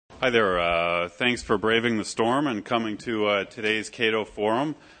Hi there. Thanks for braving the storm and coming to today's Cato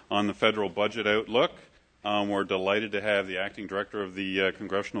Forum on the Federal Budget Outlook. We're delighted to have the Acting Director of the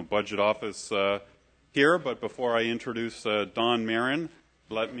Congressional Budget Office here, but before I introduce Don Marin,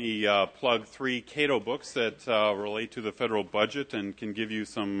 let me plug 3 Cato books that relate to the federal budget and can give you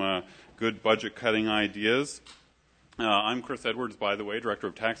some good budget-cutting ideas. I'm Chris Edwards, by the way, Director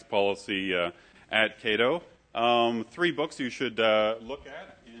of Tax Policy at Cato. 3 books you should look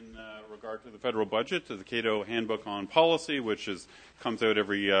at in regard to the federal budget: the Cato Handbook on Policy, which comes out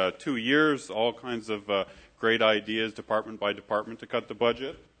every 2 years, all kinds of great ideas, department by department, to cut the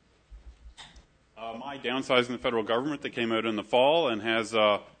budget. My Downsizing the Federal Government, that came out in the fall and has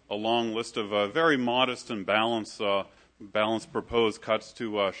a long list of very modest and balanced proposed cuts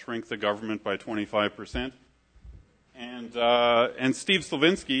to shrink the government by 25%. And Steve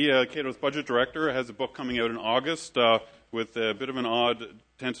Slavinsky, Cato's budget director, has a book coming out in August with a bit of an odd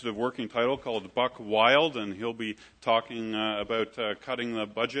tentative working title called Buck Wild, and he'll be talking about cutting the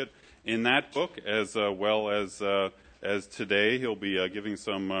budget in that book, as well as today he'll be giving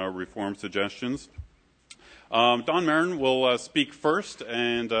some reform suggestions. Don Marin will speak first,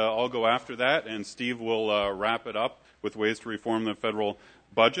 and I'll go after that, and Steve will wrap it up with ways to reform the federal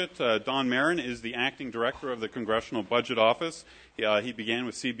budget. Don Marin is the acting director of the Congressional Budget Office. He began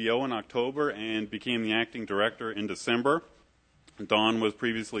with CBO in October and became the acting director in December. Don was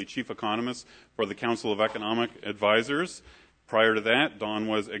previously chief economist for the Council of Economic Advisors. Prior to that, Don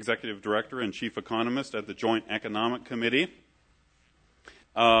was executive director and chief economist at the Joint Economic Committee.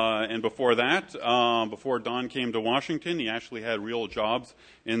 And before that, before Don came to Washington, he actually had real jobs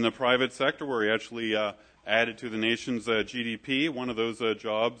in the private sector, where he actually added to the nation's GDP. One of those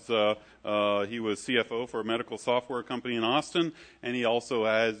jobs, he was CFO for a medical software company in Austin, and he also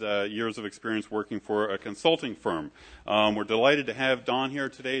has years of experience working for a consulting firm. We're delighted to have Don here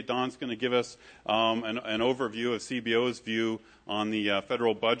today. Don's going to give us an overview of CBO's view on the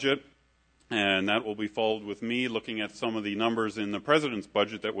federal budget, and that will be followed with me looking at some of the numbers in the President's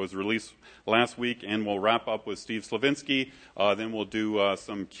budget that was released last week, and we'll wrap up with Steve Slavinsky. Then we'll do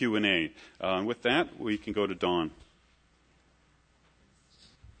some Q&A. With that, we can go to Don.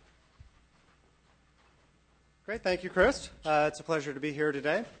 Great. Thank you, Chris. It's a pleasure to be here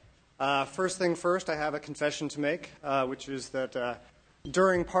today. First thing first, I have a confession to make, which is that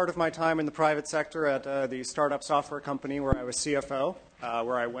during part of my time in the private sector at the startup software company where I was CFO,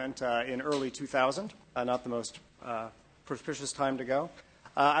 where I went in early 2000, not the most propitious time to go,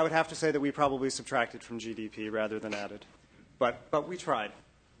 I would have to say that we probably subtracted from GDP rather than added. But we tried.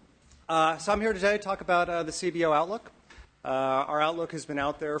 So I'm here today to talk about the CBO Outlook. Our Outlook has been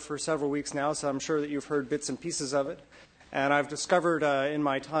out there for several weeks now, so I'm sure that you've heard bits and pieces of it. And I've discovered in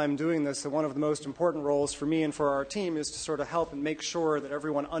my time doing this that one of the most important roles for me and for our team is to sort of help and make sure that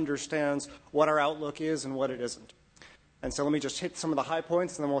everyone understands what our outlook is and what it isn't. And so let me just hit some of the high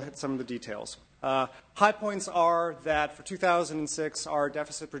points, and then we'll hit some of the details. High points are that for 2006, our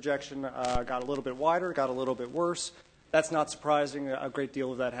deficit projection got a little bit wider, got a little bit worse. That's not surprising. A great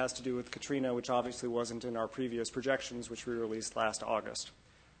deal of that has to do with Katrina, which obviously wasn't in our previous projections, which we released last August.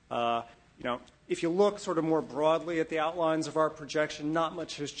 If you look sort of more broadly at the outlines of our projection, not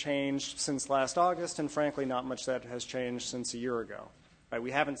much has changed since last August, and frankly, not much that has changed since a year ago. Right?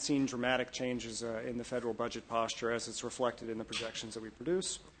 We haven't seen dramatic changes in the federal budget posture as it's reflected in the projections that we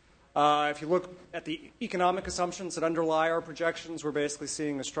produce. If you look at the economic assumptions that underlie our projections, we're basically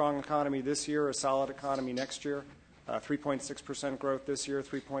seeing a strong economy this year, a solid economy next year, 3.6% growth this year,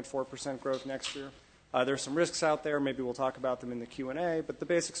 3.4% growth next year. There's some risks out there. Maybe we'll talk about them in the Q&A, but the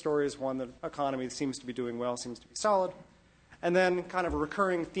basic story is one: the economy seems to be doing well, seems to be solid. And then kind of a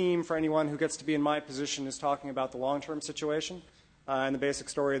recurring theme for anyone who gets to be in my position is talking about the long-term situation. And the basic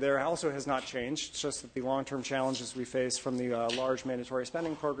story there also has not changed. It's just that the long-term challenges we face from the large mandatory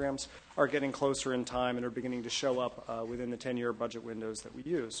spending programs are getting closer in time and are beginning to show up within the 10-year budget windows that we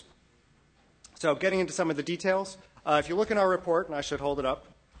use. So getting into some of the details, if you look in our report, and I should hold it up,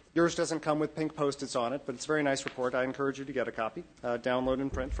 yours doesn't come with pink Post-its on it, but it's a very nice report. I encourage you to get a copy, download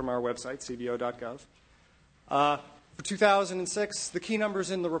and print from our website, cbo.gov. For 2006, the key numbers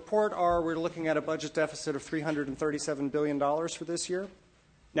in the report are we're looking at a budget deficit of $337 billion for this year.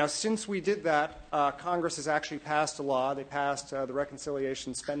 Now, since we did that, Congress has actually passed a law. They passed the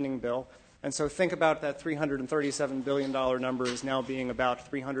Reconciliation Spending Bill. And so think about that $337 billion number as now being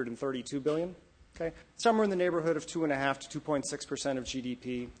about $332 billion. Okay? Somewhere in the neighborhood of 2.5 to 2.6% of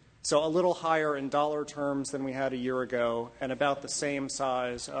GDP. So a little higher in dollar terms than we had a year ago, and about the same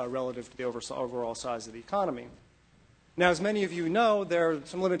size relative to the overall size of the economy. Now, as many of you know, there are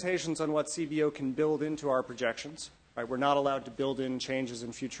some limitations on what CBO can build into our projections. Right? We're not allowed to build in changes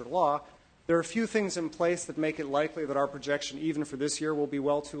in future law. There are a few things in place that make it likely that our projection, even for this year, will be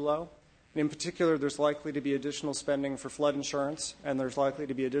well too low. And in particular, there's likely to be additional spending for flood insurance, and there's likely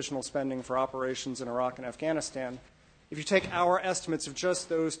to be additional spending for operations in Iraq and Afghanistan. If you take our estimates of just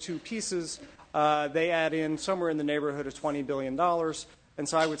those two pieces, they add in somewhere in the neighborhood of $20 billion. And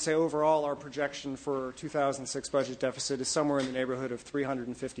so I would say overall our projection for 2006 budget deficit is somewhere in the neighborhood of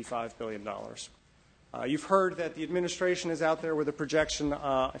 $355 billion. You've heard that the administration is out there with a projection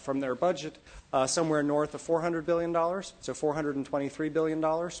from their budget somewhere north of $400 billion, so $423 billion.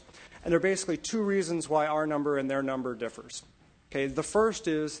 And there are basically two reasons why our number and their number differs. Okay, the first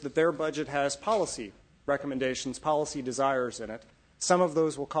is that their budget has policy recommendations, policy desires in it. Some of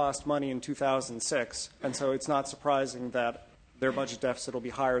those will cost money in 2006, and so it's not surprising that their budget deficit will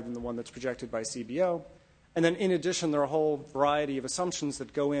be higher than the one that's projected by CBO. And then in addition, there are a whole variety of assumptions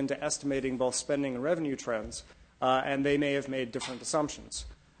that go into estimating both spending and revenue trends, and they may have made different assumptions.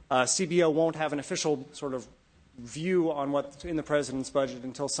 CBO won't have an official sort of view on what's in the president's budget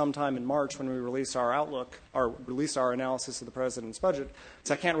until sometime in March when we release our outlook or release our analysis of the president's budget.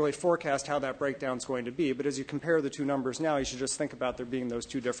 So I can't really forecast how that breakdown is going to be. But as you compare the two numbers now, you should just think about there being those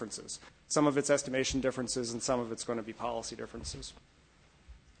two differences. Some of it's estimation differences and some of it's going to be policy differences.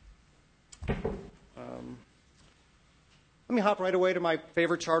 Let me hop right away to my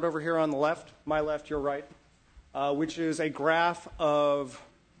favorite chart over here on the left, my left, your right, which is a graph of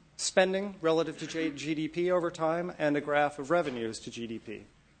spending relative to GDP over time and a graph of revenues to GDP.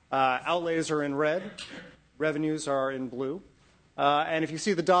 Outlays are in red, revenues are in blue. And if you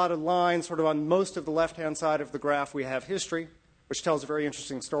see the dotted line sort of on most of the left-hand side of the graph, we have history, which tells a very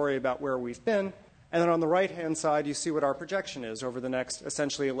interesting story about where we've been. And then on the right-hand side, you see what our projection is over the next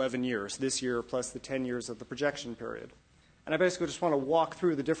essentially 11 years, this year plus the 10 years of the projection period. And I basically just want to walk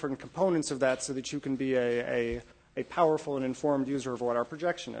through the different components of that so that you can be a powerful and informed user of what our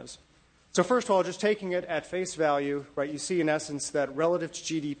projection is. So first of all, just taking it at face value, right, you see in essence that relative to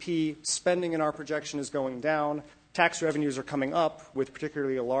GDP, spending in our projection is going down. Tax revenues are coming up, with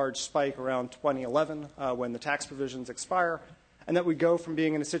particularly a large spike around 2011 when the tax provisions expire, and that we go from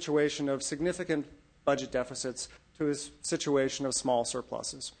being in a situation of significant budget deficits to a situation of small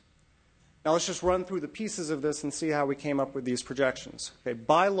surpluses. Now let's just run through the pieces of this and see how we came up with these projections. Okay,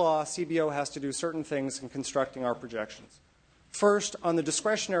 by law, CBO has to do certain things in constructing our projections. First, on the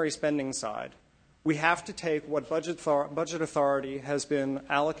discretionary spending side, we have to take what budget authority has been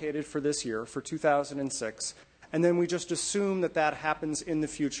allocated for this year, for 2006, and then we just assume that that happens in the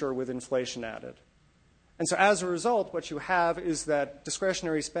future with inflation added. And so as a result, what you have is that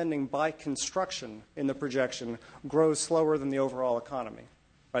discretionary spending by construction in the projection grows slower than the overall economy.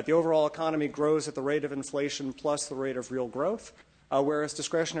 Right, the overall economy grows at the rate of inflation plus the rate of real growth, whereas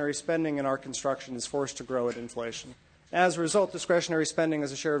discretionary spending in our construction is forced to grow at inflation. As a result, discretionary spending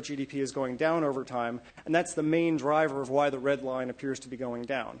as a share of GDP is going down over time, and that's the main driver of why the red line appears to be going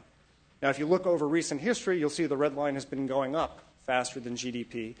down. Now, if you look over recent history, you'll see the red line has been going up faster than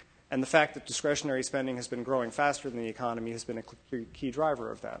GDP, and the fact that discretionary spending has been growing faster than the economy has been a key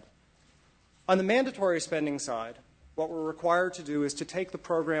driver of that. On the mandatory spending side, what we're required to do is to take the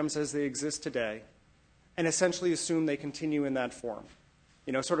programs as they exist today and essentially assume they continue in that form.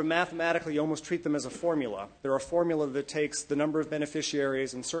 You know, sort of mathematically, you almost treat them as a formula. They're a formula that takes the number of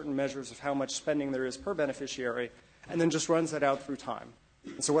beneficiaries and certain measures of how much spending there is per beneficiary and then just runs that out through time.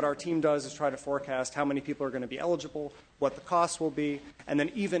 And so what our team does is try to forecast how many people are going to be eligible, what the costs will be, and then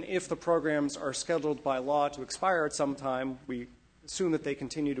even if the programs are scheduled by law to expire at some time, we assume that they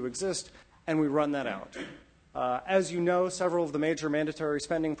continue to exist, and we run that out. As you know, several of the major mandatory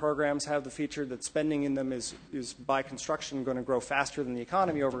spending programs have the feature that spending in them is by construction going to grow faster than the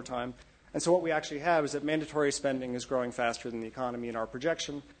economy over time. And so what we actually have is that mandatory spending is growing faster than the economy in our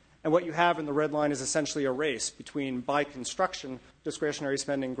projection. And what you have in the red line is essentially a race between by construction discretionary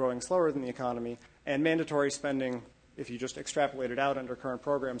spending growing slower than the economy and mandatory spending, if you just extrapolate it out under current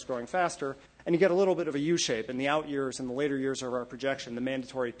programs, growing faster. And you get a little bit of a U-shape. In the out years and the later years of our projection, the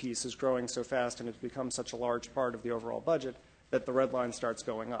mandatory piece is growing so fast and it's become such a large part of the overall budget that the red line starts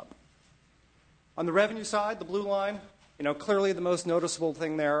going up. On the revenue side, the blue line, you know, clearly the most noticeable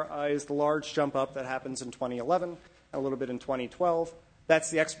thing there is the large jump up that happens in 2011 and a little bit in 2012.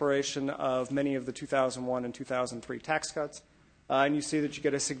 That's the expiration of many of the 2001 and 2003 tax cuts. And you see that you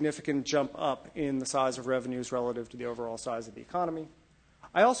get a significant jump up in the size of revenues relative to the overall size of the economy.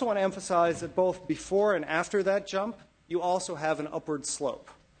 I also want to emphasize that both before and after that jump, you also have an upward slope.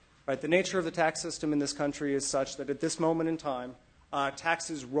 Right? The nature of the tax system in this country is such that at this moment in time,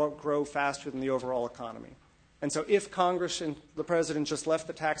 taxes grow faster than the overall economy. And so if Congress and the President just left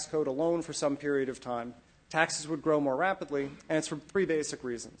the tax code alone for some period of time, taxes would grow more rapidly, and it's for three basic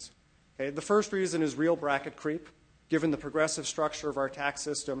reasons. Okay? The first reason is real bracket creep. Given the progressive structure of our tax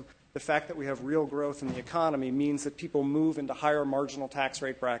system, the fact that we have real growth in the economy means that people move into higher marginal tax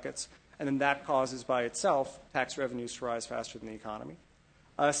rate brackets, and then that causes by itself tax revenues to rise faster than the economy.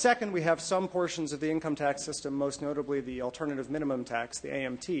 Second, we have some portions of the income tax system, most notably the alternative minimum tax, the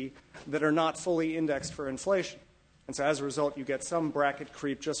AMT, that are not fully indexed for inflation. And so as a result, you get some bracket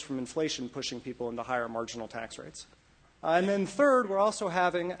creep just from inflation pushing people into higher marginal tax rates. And then third, we're also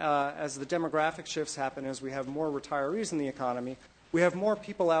having, as the demographic shifts happen, as we have more retirees in the economy, we have more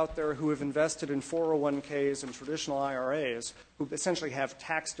people out there who have invested in 401ks and traditional IRAs, who essentially have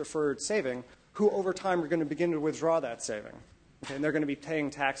tax-deferred saving, who over time are going to begin to withdraw that saving. Okay, and they're going to be paying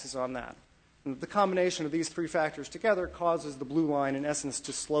taxes on that. And the combination of these three factors together causes the blue line, in essence,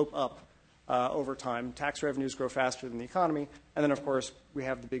 to slope up over time. Tax revenues grow faster than the economy. And then, of course, we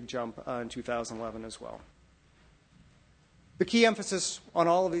have the big jump in 2011 as well. The key emphasis on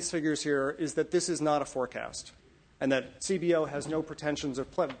all of these figures here is that this is not a forecast, and that CBO has no pretensions of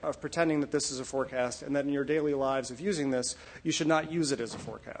pretending that this is a forecast, and that in your daily lives of using this, you should not use it as a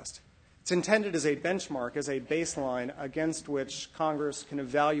forecast. It's intended as a benchmark, as a baseline against which Congress can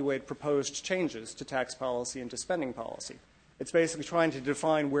evaluate proposed changes to tax policy and to spending policy. It's basically trying to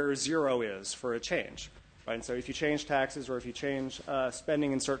define where zero is for a change. Right? And so if you change taxes or if you change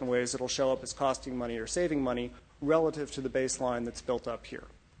spending in certain ways, it'll show up as costing money or saving money relative to the baseline that's built up here.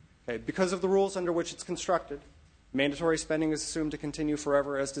 Okay? Because of the rules under which it's constructed, mandatory spending is assumed to continue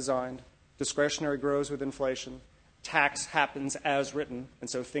forever as designed. Discretionary grows with inflation. Tax happens as written, and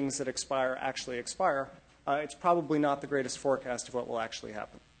so things that expire actually expire. It's probably not the greatest forecast of what will actually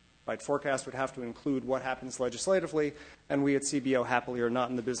happen. Right? Forecast would have to include what happens legislatively, and we at CBO happily are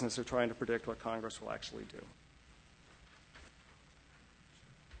not in the business of trying to predict what Congress will actually do.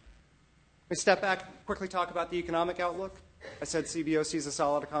 Let me step back, quickly talk about the economic outlook. I said CBO sees a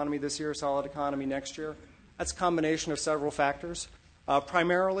solid economy this year, solid economy next year. That's a combination of several factors.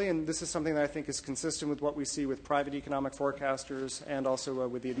 Primarily, and this is something that I think is consistent with what we see with private economic forecasters and also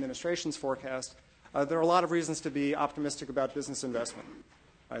with the administration's forecast, there are a lot of reasons to be optimistic about business investment.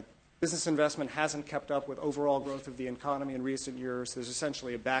 Business investment hasn't kept up with overall growth of the economy in recent years. There's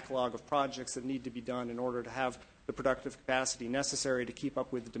essentially a backlog of projects that need to be done in order to have the productive capacity necessary to keep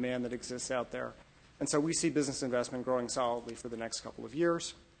up with the demand that exists out there. And so we see business investment growing solidly for the next couple of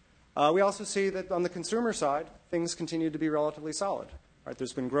years. We also see that on the consumer side, things continue to be relatively solid. Right?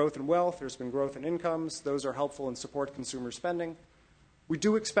 There's been growth in wealth. There's been growth in incomes. Those are helpful and support consumer spending. We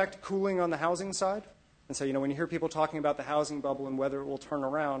do expect cooling on the housing side. And so, when you hear people talking about the housing bubble and whether it will turn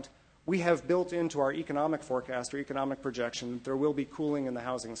around, we have built into our economic forecast or economic projection that there will be cooling in the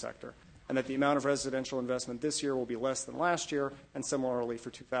housing sector and that the amount of residential investment this year will be less than last year and similarly for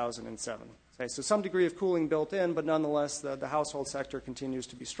 2007. Okay, so some degree of cooling built in, but nonetheless the household sector continues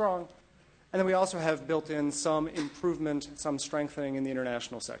to be strong. And then we also have built in some improvement, some strengthening in the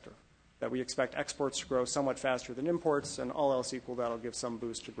international sector, that we expect exports to grow somewhat faster than imports, and all else equal, that'll give some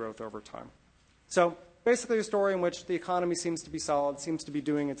boost to growth over time. So basically a story in which the economy seems to be solid, seems to be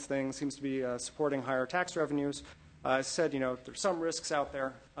doing its thing, seems to be supporting higher tax revenues. As I said, there's some risks out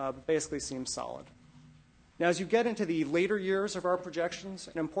there, but basically seems solid. Now, as you get into the later years of our projections,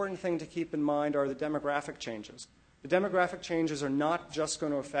 an important thing to keep in mind are the demographic changes. The demographic changes are not just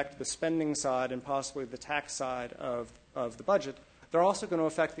going to affect the spending side and possibly the tax side of the budget. They're also going to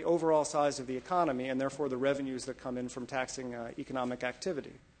affect the overall size of the economy and therefore the revenues that come in from taxing economic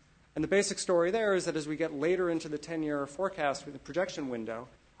activity. And the basic story there is that as we get later into the 10-year forecast with the projection window,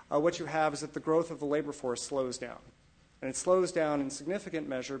 what you have is that the growth of the labor force slows down. And it slows down in significant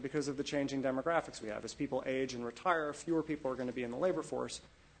measure because of the changing demographics we have. As people age and retire, fewer people are going to be in the labor force.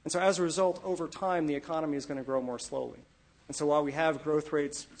 And so as a result, over time, the economy is going to grow more slowly. And so while we have growth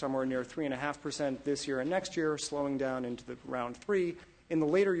rates somewhere near 3.5% this year and next year, slowing down into the around 3, in the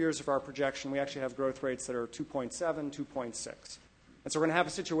later years of our projection, we actually have growth rates that are 2.7, 2.6. And so we're going to have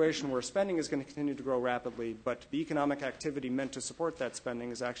a situation where spending is going to continue to grow rapidly, but the economic activity meant to support that spending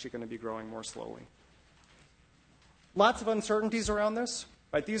is actually going to be growing more slowly. Lots of uncertainties around this.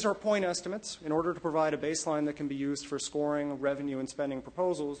 Right? These are point estimates. In order to provide a baseline that can be used for scoring revenue and spending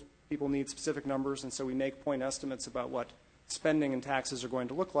proposals, people need specific numbers, and so we make point estimates about what spending and taxes are going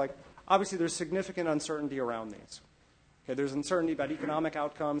to look like. Obviously, there's significant uncertainty around these. Okay, there's uncertainty about economic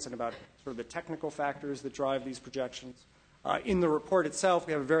outcomes and about sort of the technical factors that drive these projections. In the report itself,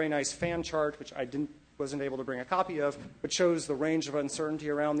 we have a very nice fan chart, which I wasn't able to bring a copy of, but shows the range of uncertainty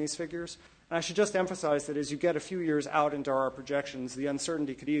around these figures. And I should just emphasize that as you get a few years out into our projections, the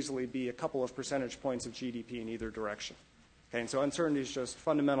uncertainty could easily be a couple of percentage points of GDP in either direction. Okay, and so uncertainty is just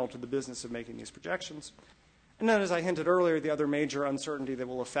fundamental to the business of making these projections. And then, as I hinted earlier, the other major uncertainty that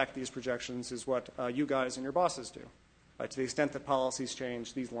will affect these projections is what you guys and your bosses do. To the extent that policies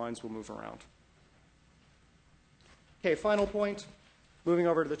change, these lines will move around. Okay, final point. Moving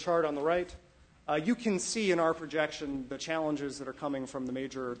over to the chart on the right, you can see in our projection the challenges that are coming from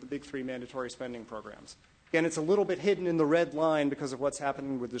the big three mandatory spending programs. Again, it's a little bit hidden in the red line because of what's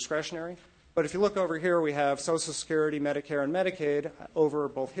happening with discretionary. But if you look over here, we have Social Security, Medicare, and Medicaid over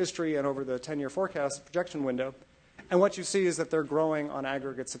both history and over the 10-year forecast projection window. And what you see is that they're growing on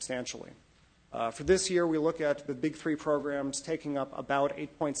aggregate substantially. For this year, we look at the big three programs taking up about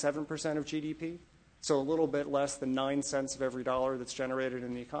 8.7% of GDP, so a little bit less than 9 cents of every dollar that's generated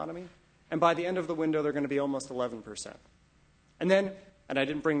in the economy. And by the end of the window, they're going to be almost 11%. And then, and I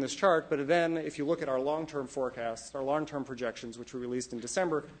didn't bring this chart, but then if you look at our long-term forecasts, our long-term projections, which we released in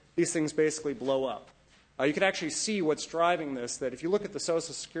December, these things basically blow up. You can actually see what's driving this, that if you look at the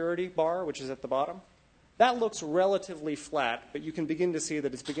Social Security bar, which is at the bottom, that looks relatively flat, but you can begin to see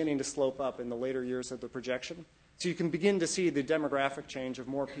that it's beginning to slope up in the later years of the projection. So you can begin to see the demographic change of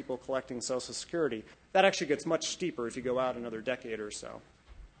more people collecting Social Security. That actually gets much steeper if you go out another decade or so.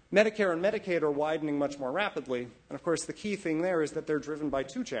 Medicare and Medicaid are widening much more rapidly. And, of course, the key thing there is that they're driven by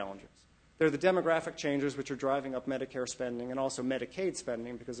two challenges. They're the demographic changes, which are driving up Medicare spending and also Medicaid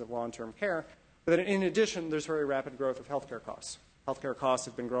spending because of long-term care. But in addition, there's very rapid growth of healthcare costs. Healthcare costs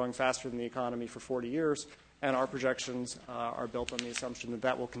have been growing faster than the economy for 40 years, and our projections are built on the assumption that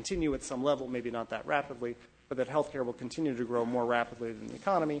that will continue at some level, maybe not that rapidly, but that healthcare will continue to grow more rapidly than the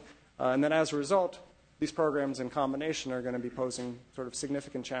economy. And then as a result, these programs in combination are going to be posing sort of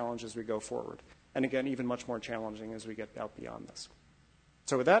significant challenges as we go forward. And again, even much more challenging as we get out beyond this.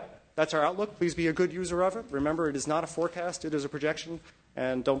 So with that, that's our outlook. Please be a good user of it. Remember, it is not a forecast. It is a projection.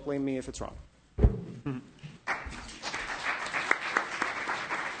 And don't blame me if it's wrong.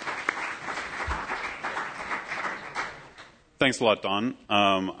 Thanks a lot, Don.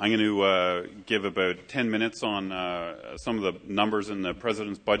 I'm going to give about 10 minutes on some of the numbers in the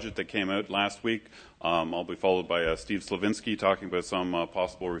President's budget that came out last week. I'll be followed by Steve Slavinsky talking about some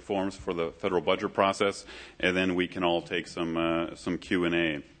possible reforms for the federal budget process, and then we can all take some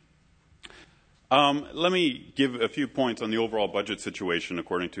Q&A. Let me give a few points on the overall budget situation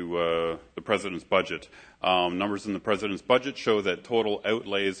according to the President's budget. Numbers in the President's budget show that total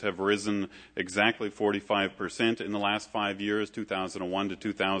outlays have risen exactly 45% in the last 5 years, 2001 to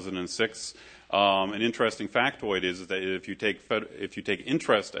 2006. An interesting factoid is that if you take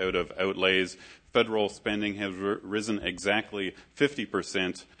interest out of outlays, federal spending has risen exactly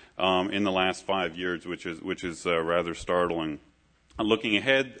 50% in the last 5 years, which is rather startling. Looking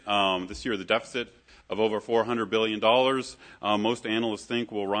ahead, this year the deficit of over $400 billion, most analysts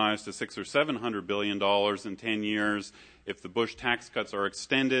think will rise to $600 or $700 billion in 10 years if the Bush tax cuts are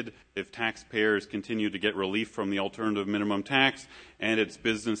extended, if taxpayers continue to get relief from the alternative minimum tax, and it's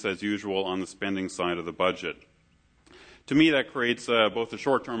business as usual on the spending side of the budget. To me, that creates both a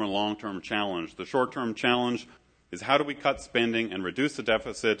short-term and long-term challenge. The short-term challenge is how do we cut spending and reduce the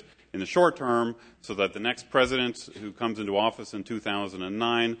deficit in the short term so that the next president who comes into office in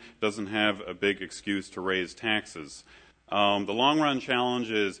 2009 doesn't have a big excuse to raise taxes. The long-run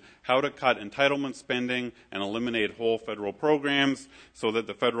challenge is how to cut entitlement spending and eliminate whole federal programs so that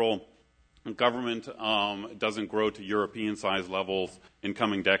the federal government doesn't grow to European-sized levels in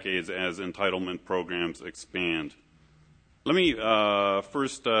coming decades as entitlement programs expand. Let me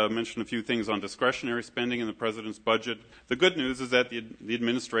first mention a few things on discretionary spending in the President's budget. The good news is that the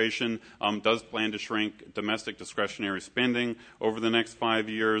administration does plan to shrink domestic discretionary spending over the next 5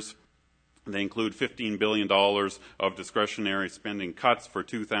 years. They include $15 billion of discretionary spending cuts for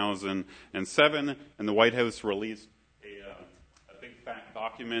 2007, and the White House released a big fat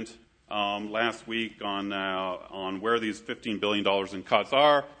document last week on where these $15 billion in cuts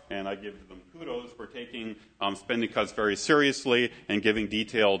are, and I give them kudos for taking spending cuts very seriously and giving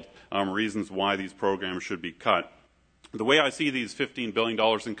detailed reasons why these programs should be cut. The way I see these $15 billion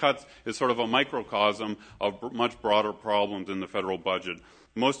in cuts is sort of a microcosm of much broader problems in the federal budget.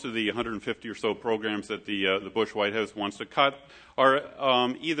 Most of the 150 or so programs that the Bush White House wants to cut are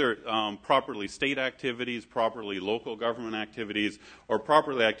either properly state activities, properly local government activities, or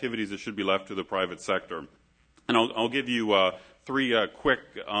properly activities that should be left to the private sector. And I'll give you three quick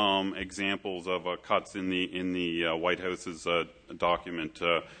examples of cuts in the White House's document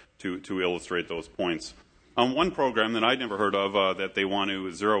to illustrate those points. One program that I'd never heard of that they want to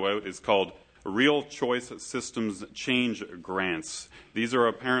zero out is called Real Choice Systems Change Grants. These are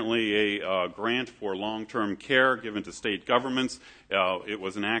apparently a grant for long-term care given to state governments. It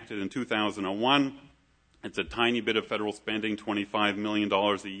was enacted in 2001. It's a tiny bit of federal spending, $25 million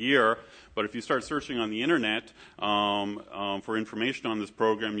a year. But if you start searching on the internet for information on this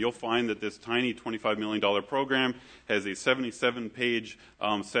program, you'll find that this tiny $25 million program has a 77-page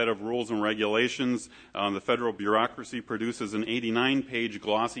set of rules and regulations. The federal bureaucracy produces an 89-page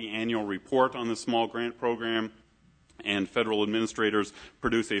glossy annual report on this small grant program, and federal administrators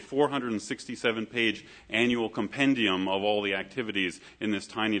produce a 467-page annual compendium of all the activities in this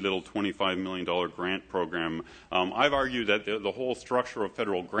tiny little $25 million grant program. I've argued that the whole structure of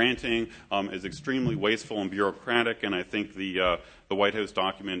federal granting is extremely wasteful and bureaucratic, and I think the White House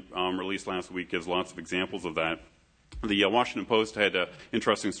document released last week gives lots of examples of that. The Washington Post had an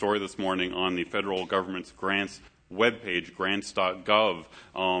interesting story this morning on the federal government's grants webpage, grants.gov,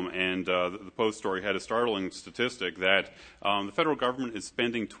 and the Post story had a startling statistic that the federal government is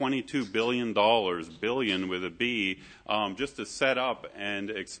spending $22 billion, billion with a B, just to set up and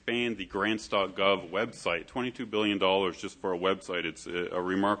expand the grants.gov website. $22 billion just for a website. It's a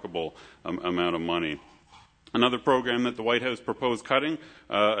remarkable amount of money. Another program that the White House proposed cutting,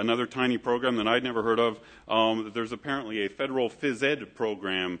 another tiny program that I'd never heard of, there's apparently a federal phys ed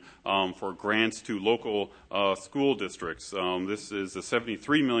program for grants to local school districts. This is a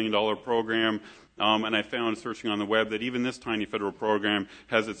 $73 million program, and I found, searching on the web, that even this tiny federal program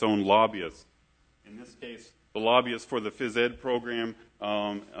has its own lobbyists. In this case, the lobbyist for the phys ed program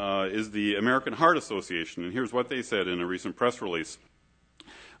is the American Heart Association, and here's what they said in a recent press release.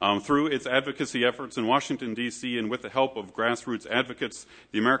 Through its advocacy efforts in Washington, D.C., and with the help of grassroots advocates,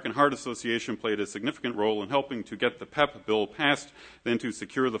 the American Heart Association played a significant role in helping to get the PEP bill passed, then to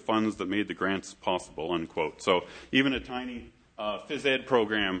secure the funds that made the grants possible, unquote. So even a tiny phys ed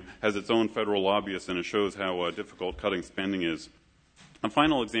program has its own federal lobbyist, and it shows how difficult cutting spending is. A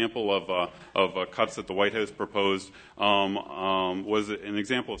final example of cuts that the White House proposed was an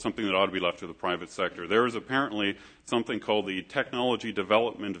example of something that ought to be left to the private sector. There is apparently something called the Technology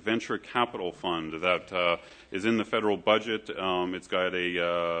Development Venture Capital Fund that is in the federal budget. It's got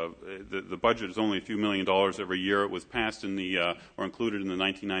the budget is only a few $1 million every year. It was passed in or included in the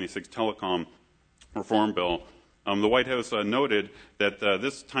 1996 Telecom Reform Bill. The White House noted that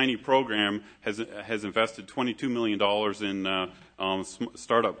this tiny program has invested $22 million in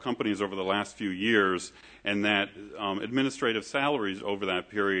startup companies over the last few years, and that administrative salaries over that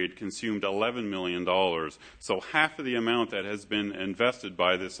period consumed $11 million. So half of the amount that has been invested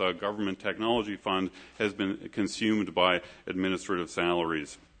by this government technology fund has been consumed by administrative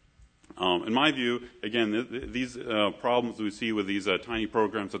salaries. In my view, again, these problems we see with these tiny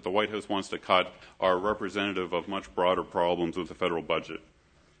programs that the White House wants to cut are representative of much broader problems with the federal budget.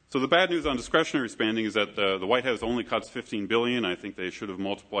 So the bad news on discretionary spending is that the White House only cuts $15 billion. I think they should have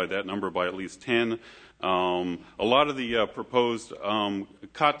multiplied that number by at least 10. A lot of the proposed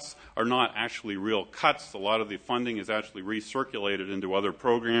cuts are not actually real cuts. A lot of the funding is actually recirculated into other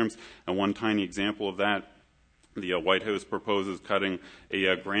programs, and one tiny example of that, the White House proposes cutting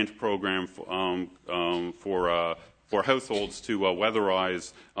a grant program for households to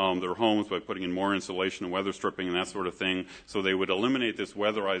weatherize their homes by putting in more insulation and weather stripping and that sort of thing. So they would eliminate this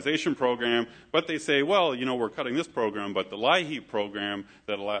weatherization program, but they say, well, you know, we're cutting this program, but the LIHEAP program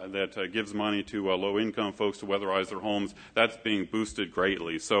that gives money to low-income folks to weatherize their homes, that's being boosted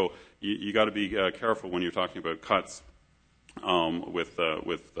greatly. So you got to be careful when you're talking about cuts with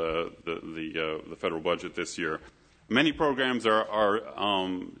the federal budget this year. Many programs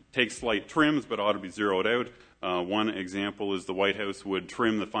take slight trims, but ought to be zeroed out. One example is the White House would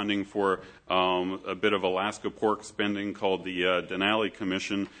trim the funding for a bit of Alaska pork spending called the Denali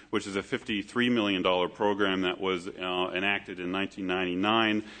Commission, which is a $53 million program that was enacted in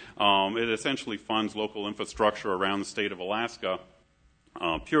 1999. It essentially funds local infrastructure around the state of Alaska.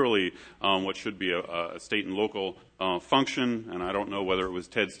 Purely what should be a state and local function, and I don't know whether it was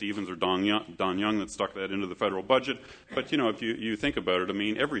Ted Stevens or Don Young that stuck that into the federal budget. But you know, if you think about it, I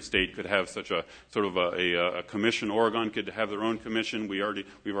mean, every state could have such a sort of a commission. Oregon could have their own commission. We've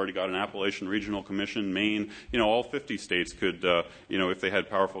already got an Appalachian Regional Commission. Maine, you know, all 50 states could, you know, if they had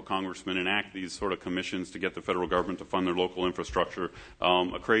powerful congressmen, enact these sort of commissions to get the federal government to fund their local infrastructure.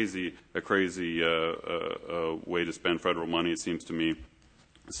 A crazy way to spend federal money, it seems to me.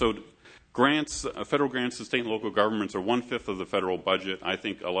 So grants, federal grants to state and local governments are 1/5 of the federal budget. I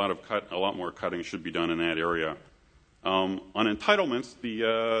think a lot more cutting should be done in that area. On entitlements,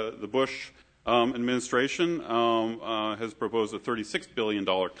 the Bush administration has proposed a $36 billion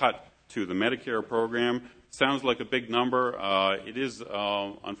cut to the Medicare program. Sounds like a big number. It is,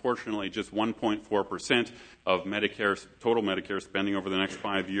 unfortunately, just 1.4% of total Medicare spending over the next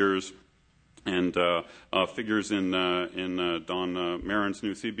 5 years. And figures in Don Marin's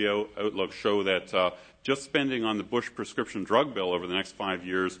new CBO outlook show that just spending on the Bush prescription drug bill over the next 5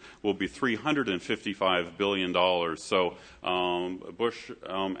 years will be $355 billion. So Bush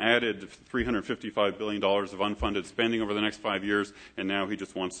added $355 billion of unfunded spending over the next 5 years, and now he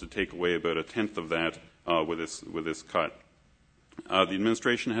just wants to take away about a tenth of that with this cut. The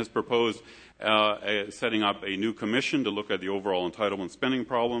administration has proposed setting up a new commission to look at the overall entitlement spending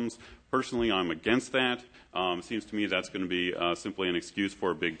problems. Personally, I'm against that. It seems to me that's going to be simply an excuse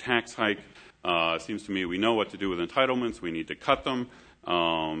for a big tax hike. It seems to me we know what to do with entitlements. We need to cut them.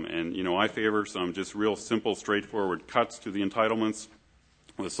 And, you know, I favor some just real simple, straightforward cuts to the entitlements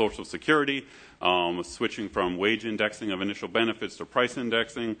with Social Security, switching from wage indexing of initial benefits to price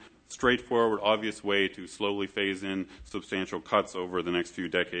indexing, straightforward, obvious way to slowly phase in substantial cuts over the next few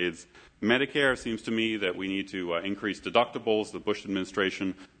decades. Medicare, seems to me that we need to increase deductibles. The Bush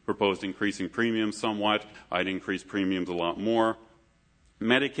administration proposed increasing premiums somewhat. I'd increase premiums a lot more.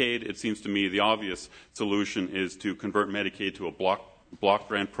 Medicaid, it seems to me the obvious solution is to convert Medicaid to a block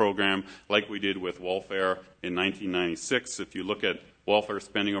grant program like we did with welfare in 1996. If you look at welfare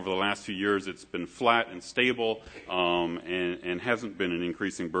spending over the last few years, it's been flat and stable and hasn't been an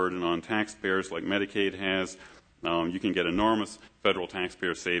increasing burden on taxpayers like Medicaid has. You can get enormous federal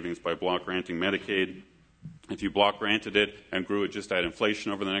taxpayer savings by block granting Medicaid. If you block granted it and grew it just at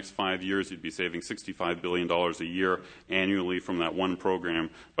inflation over the next 5 years, you'd be saving $65 billion a year annually from that one program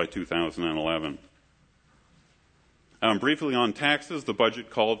by 2011. Briefly on taxes, the budget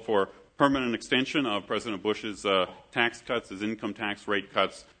called for permanent extension of President Bush's tax cuts, his income tax rate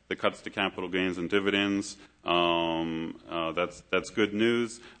cuts, the cuts to capital gains and dividends. That's good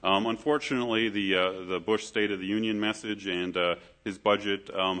news. Unfortunately, the Bush State of the Union message and his budget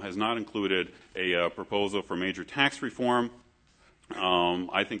has not included a proposal for major tax reform.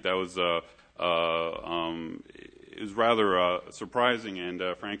 I think that was is rather surprising and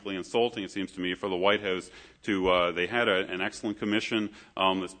frankly insulting, it seems to me, for the White House to they had an excellent commission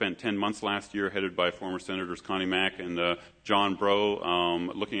that spent 10 months last year headed by former Senators Connie Mack and John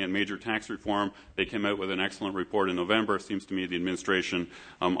Breaux looking at major tax reform. They came out with an excellent report in November. It seems to me the administration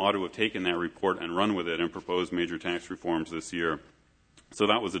ought to have taken that report and run with it and proposed major tax reforms this year. So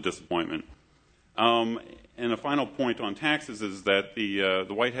that was a disappointment. And a final point on taxes is that the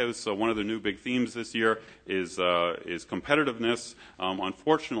White House, one of the new big themes this year is competitiveness.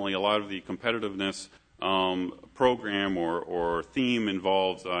 Unfortunately, a lot of the competitiveness program or theme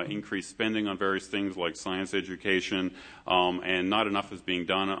involves increased spending on various things like science education, and not enough is being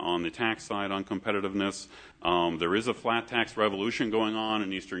done on the tax side on competitiveness. There is a flat tax revolution going on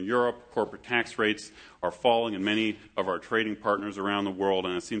in Eastern Europe. Corporate tax rates are falling in many of our trading partners around the world,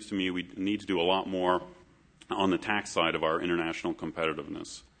 and it seems to me we need to do a lot more on the tax side of our international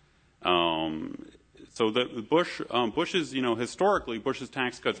competitiveness. So the Bush's, historically, Bush's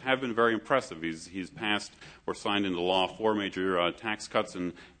tax cuts have been very impressive. He's passed or signed into law 4 major tax cuts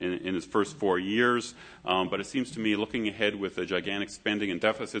in his first 4 years. But it seems to me, looking ahead with the gigantic spending and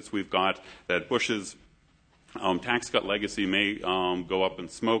deficits we've got, that Bush's tax cut legacy may go up in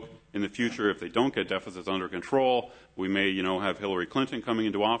smoke in the future if they don't get deficits under control. We may, have Hillary Clinton coming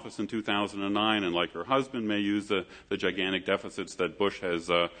into office in 2009, and like her husband, may use the gigantic deficits that Bush has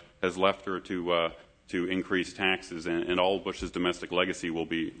left her to increase taxes, and all Bush's domestic legacy will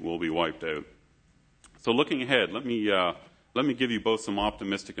be wiped out. So looking ahead, let me give you both some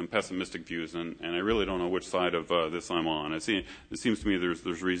optimistic and pessimistic views, and I really don't know which side of this I'm on. It seems to me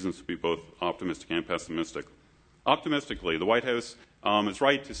there's reasons to be both optimistic and pessimistic. Optimistically, the White House is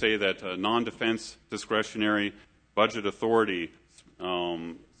right to say that non-defense discretionary budget authority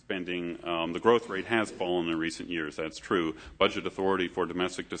spending, the growth rate has fallen in recent years. That's true. Budget authority for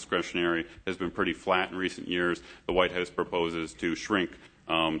domestic discretionary has been pretty flat in recent years. The White House proposes to shrink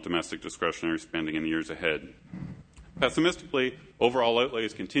domestic discretionary spending in the years ahead. Pessimistically, overall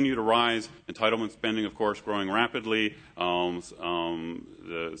outlays continue to rise. Entitlement spending, of course, growing rapidly.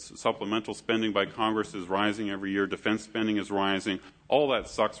 The supplemental spending by Congress is rising every year. Defense spending is rising. All that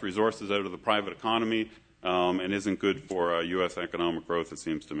sucks resources out of the private economy and isn't good for U.S. economic growth, it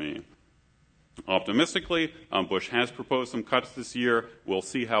seems to me. Optimistically, Bush has proposed some cuts this year. We'll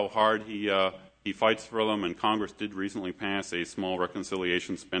see how hard he fights for them, and Congress did recently pass a small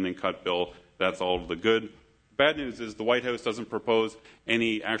reconciliation spending cut bill. That's all of the good. Bad news is the White House doesn't propose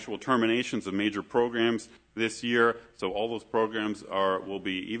any actual terminations of major programs this year, so all those programs will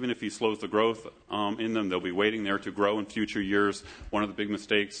be, even if he slows the growth in them, they'll be waiting there to grow in future years. One of the big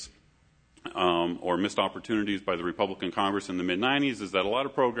mistakes or missed opportunities by the Republican Congress in the mid-90s is that a lot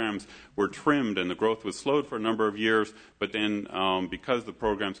of programs were trimmed and the growth was slowed for a number of years, but then because the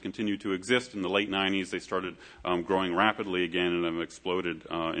programs continued to exist in the late 90s, they started growing rapidly again and have exploded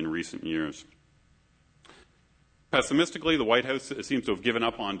in recent years. Pessimistically, the White House seems to have given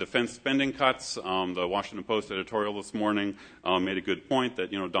up on defense spending cuts. The Washington Post editorial this morning made a good point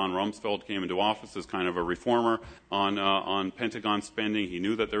that, Don Rumsfeld came into office as kind of a reformer on Pentagon spending. He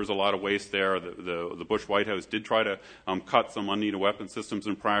knew that there was a lot of waste there. The Bush White House did try to cut some unneeded weapon systems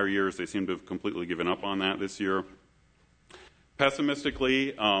in prior years. They seem to have completely given up on that this year.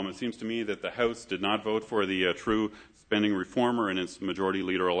 Pessimistically, it seems to me that the House did not vote for the true spending reformer in its majority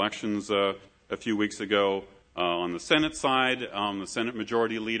leader elections a few weeks ago. On the Senate side, the Senate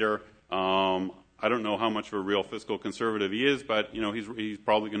Majority Leader, I don't know how much of a real fiscal conservative he is, but he's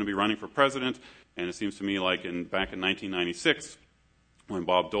probably going to be running for president. And it seems to me like back in 1996, when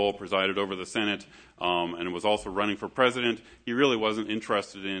Bob Dole presided over the Senate and was also running for president, he really wasn't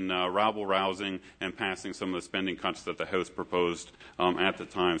interested in rabble-rousing and passing some of the spending cuts that the House proposed at the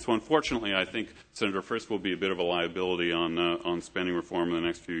time. So unfortunately, I think Senator Frist will be a bit of a liability on spending reform in the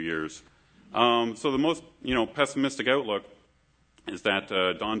next few years. So the most, pessimistic outlook is that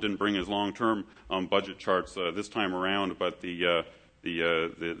Don didn't bring his long-term budget charts this time around, but the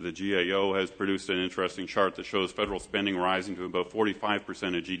GAO has produced an interesting chart that shows federal spending rising to about 45%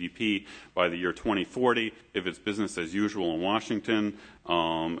 of GDP by the year 2040. If it's business as usual in Washington,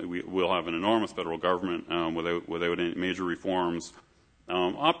 we'll have an enormous federal government without any major reforms.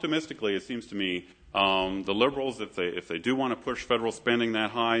 Optimistically, it seems to me, the Liberals, if they do want to push federal spending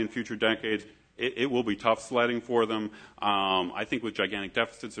that high in future decades, it will be tough sledding for them. I think with gigantic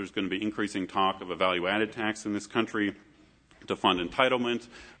deficits, there's going to be increasing talk of a value-added tax in this country to fund entitlement.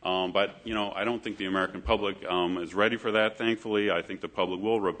 But, I don't think the American public is ready for that, thankfully. I think the public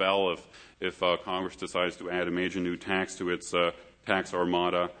will rebel if Congress decides to add a major new tax to its tax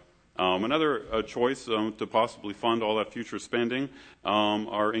armada. Another choice to possibly fund all that future spending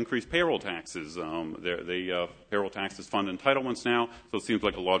are increased payroll taxes. Payroll taxes fund entitlements now, so it seems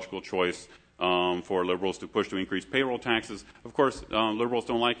like a logical choice for Liberals to push to increase payroll taxes. Of course, Liberals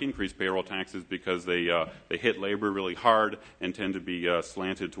don't like increased payroll taxes because they hit labor really hard and tend to be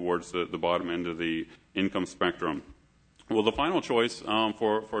slanted towards the bottom end of the income spectrum. Well, the final choice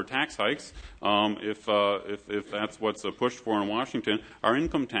for tax hikes, if that's what's pushed for in Washington, are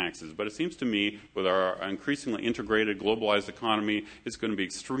income taxes. But it seems to me, with our increasingly integrated, globalized economy, it's going to be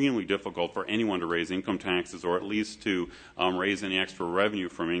extremely difficult for anyone to raise income taxes, or at least to raise any extra revenue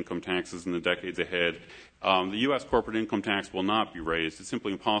from income taxes in the decades ahead. The U.S. corporate income tax will not be raised. It's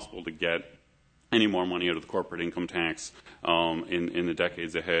simply impossible to get any more money out of the corporate income tax in the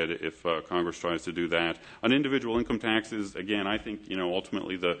decades ahead if Congress tries to do that. On individual income taxes, again, I think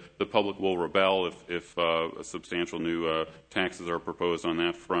ultimately the public will rebel if substantial new taxes are proposed on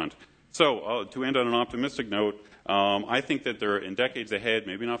that front. So to end on an optimistic note, I think that in decades ahead,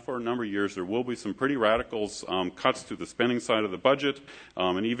 maybe not for a number of years, there will be some pretty radical cuts to the spending side of the budget,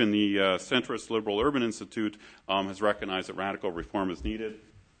 and even the centrist Liberal Urban Institute has recognized that radical reform is needed.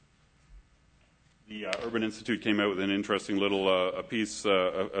 The Urban Institute came out with an interesting little piece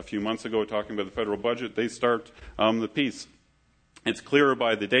a few months ago talking about the federal budget. They start the piece. It's clearer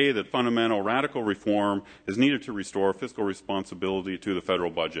by the day that fundamental radical reform is needed to restore fiscal responsibility to the federal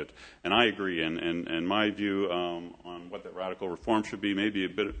budget. And I agree. And my view on what that radical reform should be may be a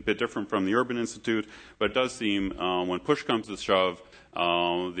bit different from the Urban Institute, but it does seem when push comes to shove,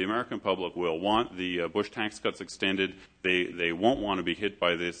 the American public will want the Bush tax cuts extended. They won't want to be hit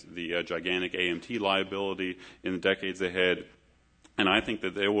by the gigantic AMT liability in the decades ahead. And I think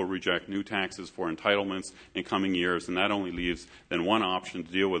that they will reject new taxes for entitlements in coming years, and that only leaves then one option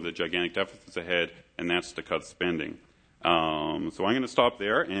to deal with the gigantic deficits ahead, and that's to cut spending. So I'm going to stop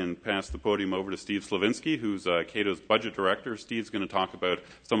there and pass the podium over to Steve Slavinsky, who's Cato's budget director. Steve's going to talk about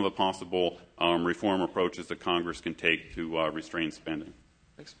some of the possible reform approaches that Congress can take to restrain spending.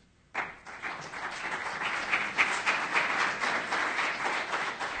 Thanks.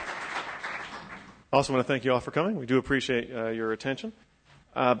 I also want to thank you all for coming. We do appreciate your attention.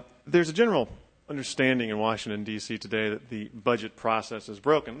 There's a general understanding in Washington, D.C. today that the budget process is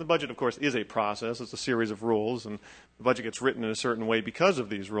broken. The budget, of course, is a process. It's a series of rules, and the budget gets written in a certain way because of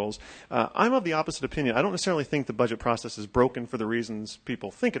these rules. I'm of the opposite opinion. I don't necessarily think the budget process is broken for the reasons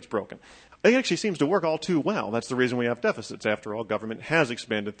people think it's broken. It actually seems to work all too well. That's the reason we have deficits. After all, government has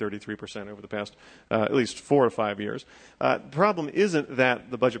expanded 33% over the past at least 4 to 5 years. The problem isn't that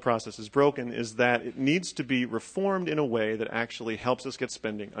the budget process is broken, is that it needs to be reformed in a way that actually helps us get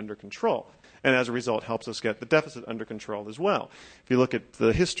spending under control. And as a result helps us get the deficit under control as well. If you look at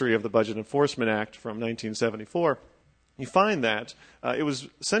the history of the Budget Enforcement Act from 1974, you find that it was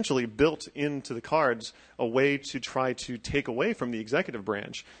essentially built into the cards a way to try to take away from the executive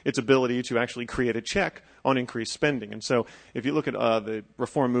branch its ability to actually create a check on increased spending. And so if you look at the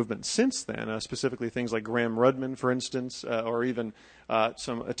reform movement since then, specifically things like Gramm-Rudman, for instance, or even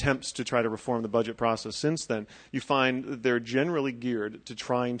some attempts to try to reform the budget process since then, you find that they're generally geared to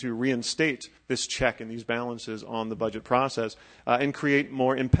trying to reinstate this check and these balances on the budget process and create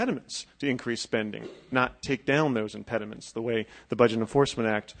more impediments to increase spending, not take down those impediments the way the Budget Enforcement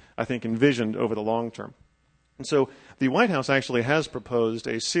Act, I think, envisioned over the long term. And so the White House actually has proposed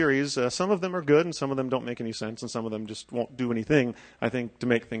a series. Some of them are good and some of them don't make any sense and some of them just won't do anything, I think, to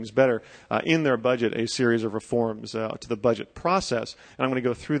make things better. In their budget, a series of reforms to the budget process. And I'm going to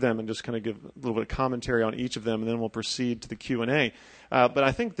go through them and just kind of give a little bit of commentary on each of them and then we'll proceed to the Q&A. But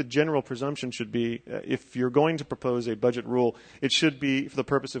I think the general presumption should be if you're going to propose a budget rule, it should be for the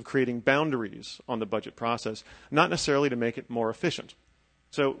purpose of creating boundaries on the budget process, not necessarily to make it more efficient.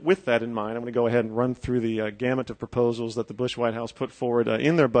 So with that in mind, I'm going to go ahead and run through the gamut of proposals that the Bush White House put forward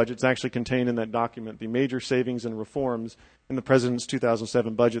in their budget. It's actually contained in that document, the major savings and reforms in the President's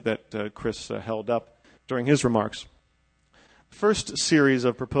 2007 budget that Chris held up during his remarks. The first series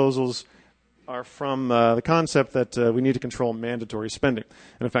of proposals are from the concept that we need to control mandatory spending.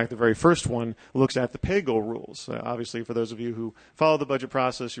 And in fact, the very first one looks at the pay-go rules. Obviously, for those of you who follow the budget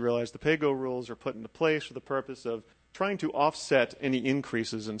process, you realize the pay-go rules are put into place for the purpose of trying to offset any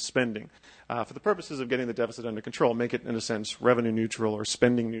increases in spending for the purposes of getting the deficit under control, make it, in a sense, revenue neutral or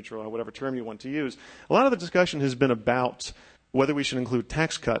spending neutral or whatever term you want to use. A lot of the discussion has been about whether we should include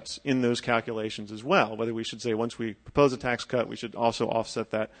tax cuts in those calculations as well, whether we should say once we propose a tax cut, we should also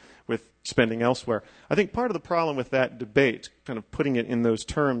offset that with spending elsewhere. I think part of the problem with that debate, kind of putting it in those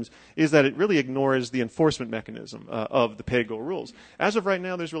terms, is that it really ignores the enforcement mechanism of the pay-go rules. As of right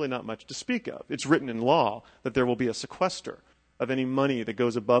now, there's really not much to speak of. It's written in law that there will be a sequester of any money that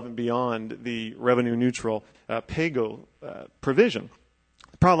goes above and beyond the revenue-neutral pay-go provision.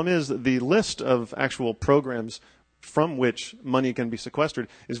 The problem is that the list of actual programs from which money can be sequestered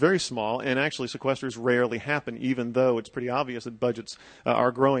is very small, and actually sequesters rarely happen, even though it's pretty obvious that budgets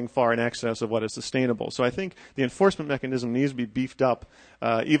are growing far in excess of what is sustainable. So I think the enforcement mechanism needs to be beefed up,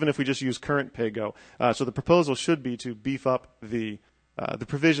 even if we just use current pay-go. So the proposal should be to beef up the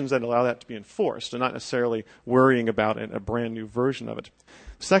provisions that allow that to be enforced, and not necessarily worrying about a brand new version of it.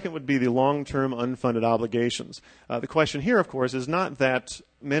 Second would be the long-term unfunded obligations. The question here, of course, is not that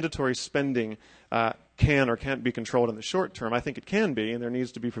mandatory spending can or can't be controlled in the short term. I think it can be, and there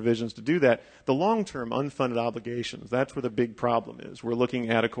needs to be provisions to do that. The long-term unfunded obligations, that's where the big problem is. We're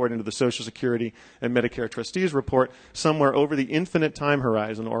looking at, according to the Social Security and Medicare Trustees report, somewhere over the infinite time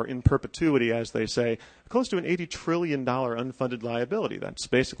horizon, or in perpetuity, as they say, close to an $80 trillion unfunded liability. That's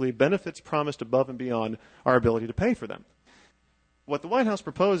basically benefits promised above and beyond our ability to pay for them. What the White House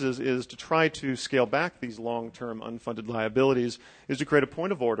proposes is to try to scale back these long-term unfunded liabilities, is to create a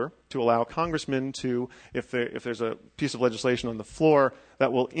point of order to allow congressmen to, if there's a piece of legislation on the floor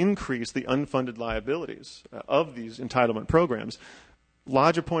that will increase the unfunded liabilities of these entitlement programs,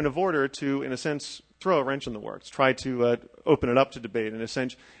 lodge a point of order to, in a sense, throw a wrench in the works, try to open it up to debate, in a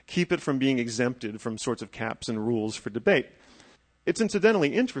sense, keep it from being exempted from sorts of caps and rules for debate. It's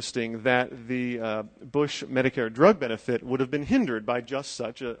incidentally interesting that the Bush Medicare drug benefit would have been hindered by just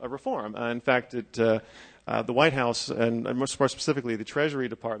such a reform. In fact, the White House, and more specifically the Treasury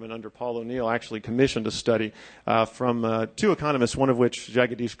Department under Paul O'Neill, actually commissioned a study from two economists, one of which,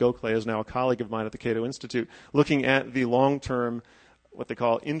 Jagadish Gokhale, is now a colleague of mine at the Cato Institute, looking at the long-term, what they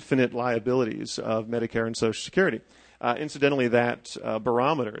call infinite liabilities of Medicare and Social Security. Incidentally, that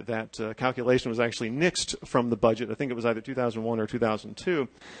barometer, that calculation was actually nixed from the budget. I think it was either 2001 or 2002.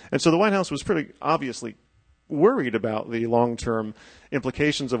 And so the White House was pretty obviously worried about the long-term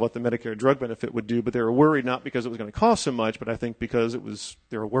implications of what the Medicare drug benefit would do, but they were worried not because it was going to cost so much, but I think because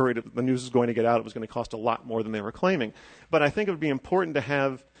they were worried if the news was going to get out, it was going to cost a lot more than they were claiming. But I think it would be important to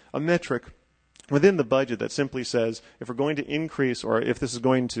have a metric within the budget that simply says if we're going to increase, or if this is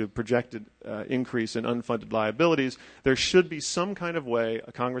going to projected increase in unfunded liabilities, there should be some kind of way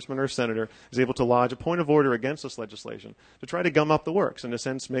a congressman or a senator is able to lodge a point of order against this legislation to try to gum up the works, in a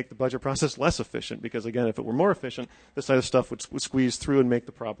sense make the budget process less efficient, because again, if it were more efficient, this type of stuff would squeeze through and make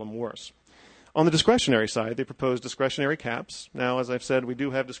the problem worse. On the discretionary side, they propose discretionary caps. Now, as I've said, we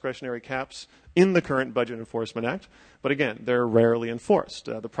do have discretionary caps in the current Budget Enforcement Act, but again, they're rarely enforced.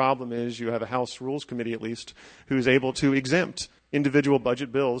 The problem is you have a House Rules Committee, at least, who's able to exempt individual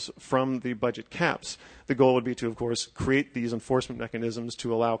budget bills from the budget caps. The goal would be to, of course, create these enforcement mechanisms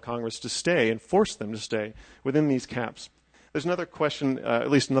to allow Congress to stay and force them to stay within these caps. There's another question,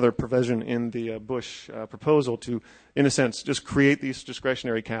 at least another provision in the Bush proposal to, in a sense, just create these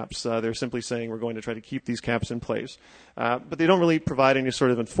discretionary caps. They're simply saying we're going to try to keep these caps in place. But they don't really provide any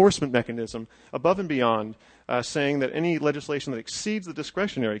sort of enforcement mechanism above and beyond saying that any legislation that exceeds the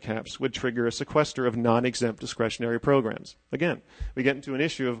discretionary caps would trigger a sequester of non-exempt discretionary programs. Again, we get into an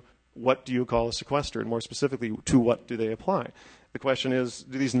issue of what do you call a sequester, and more specifically, to what do they apply? The question is,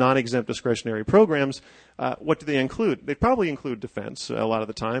 do these non-exempt discretionary programs, what do they include? They probably include defense a lot of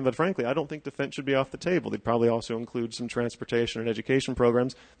the time, but frankly, I don't think defense should be off the table. They'd probably also include some transportation and education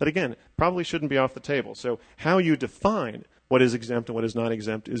programs that, again, probably shouldn't be off the table. So how you define what is exempt and what is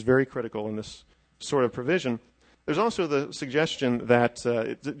non-exempt is very critical in this sort of provision. There's also the suggestion that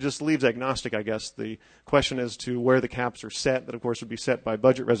it just leaves agnostic, I guess, the question as to where the caps are set, that of course would be set by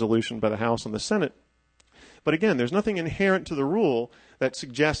budget resolution by the House and the Senate. But again, there's nothing inherent to the rule that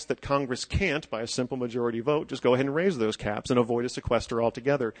suggests that Congress can't, by a simple majority vote, just go ahead and raise those caps and avoid a sequester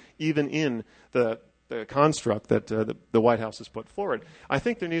altogether, even in the construct that the White House has put forward. I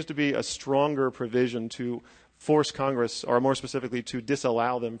think there needs to be a stronger provision to force Congress, or more specifically, to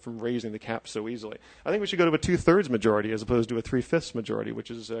disallow them from raising the cap so easily. I think we should go to a 2/3 majority as opposed to a 3/5 majority, which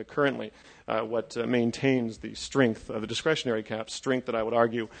is currently what maintains the strength of the discretionary cap, strength that I would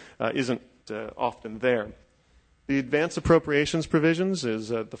argue isn't often there. The advance appropriations provisions is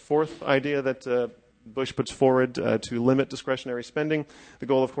the fourth idea that Bush puts forward to limit discretionary spending. The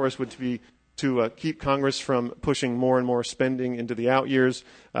goal, of course, would be to keep Congress from pushing more and more spending into the out years,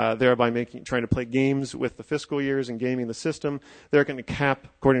 thereby trying to play games with the fiscal years and gaming the system. They're going to cap,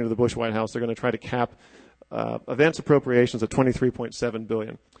 according to the Bush White House, they're going to try to cap advance appropriations at $23.7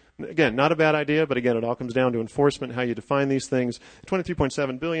 billion. Again, not a bad idea, but again, it all comes down to enforcement, how you define these things.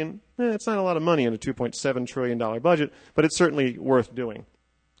 $23.7 billion, it's not a lot of money in a $2.7 trillion budget, but it's certainly worth doing.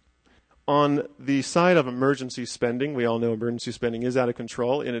 On the side of emergency spending, we all know emergency spending is out of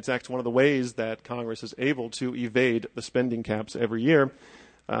control, and it's actually one of the ways that Congress is able to evade the spending caps every year.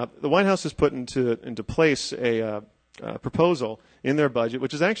 The White House has put into place a proposal in their budget,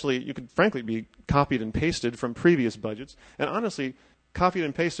 which is actually, you could frankly be copied and pasted from previous budgets, and honestly, copied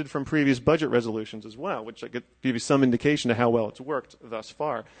and pasted from previous budget resolutions as well, which I could give you some indication of how well it's worked thus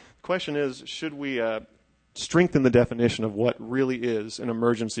far. The question is, should we strengthen the definition of what really is an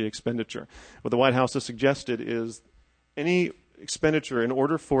emergency expenditure? What the White House has suggested is any expenditure, in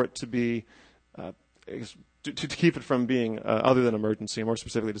order for it to be to keep it from being other than emergency, more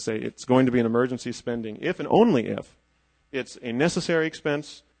specifically to say it's going to be an emergency spending if and only if it's a necessary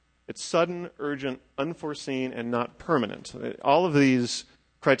expense, it's sudden, urgent, unforeseen, and not permanent. All of these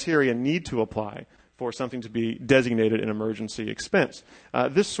criteria need to apply for something to be designated an emergency expense.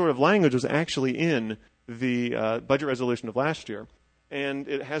 This sort of language was actually in the budget resolution of last year, and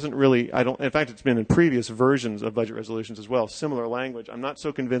it hasn't really, in fact, it's been in previous versions of budget resolutions as well, similar language. I'm not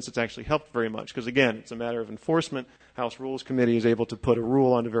so convinced it's actually helped very much, because again, it's a matter of enforcement. House Rules Committee is able to put a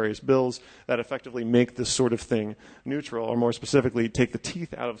rule onto various bills that effectively make this sort of thing neutral, or more specifically, take the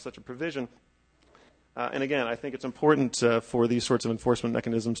teeth out of such a provision. And again, I think it's important for these sorts of enforcement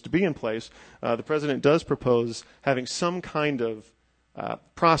mechanisms to be in place. The President does propose having some kind of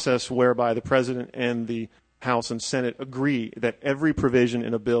process whereby the President and the House and Senate agree that every provision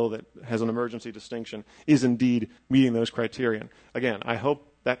in a bill that has an emergency distinction is indeed meeting those criterion. Again, I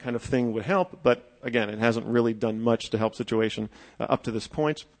hope that kind of thing would help, but again, it hasn't really done much to help the situation up to this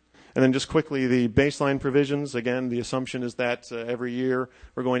point. And then just quickly, the baseline provisions. Again, the assumption is that every year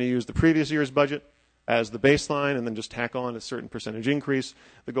we're going to use the previous year's budget as the baseline and then just tack on a certain percentage increase.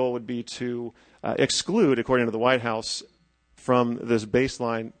 The goal would be to exclude, according to the White House, from this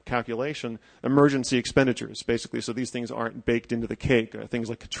baseline calculation, emergency expenditures, basically, so these things aren't baked into the cake. Things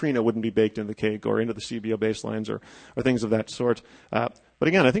like Katrina wouldn't be baked into the cake or into the CBO baselines or things of that sort. But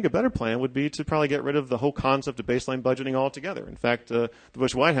again, I think a better plan would be to probably get rid of the whole concept of baseline budgeting altogether. In fact, the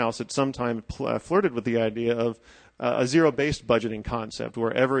Bush White House at some time flirted with the idea of a zero-based budgeting concept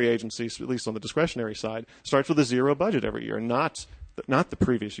where every agency, at least on the discretionary side, starts with a zero budget every year, not the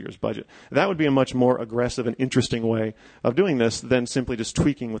previous year's budget. That would be a much more aggressive and interesting way of doing this than simply just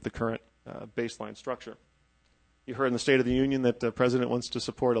tweaking with the current baseline structure. You heard in the State of the Union that the President wants to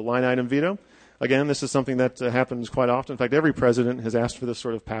support a line item veto. Again, this is something that happens quite often. In fact, every president has asked for this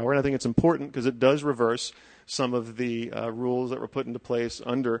sort of power, and I think it's important because it does reverse some of the rules that were put into place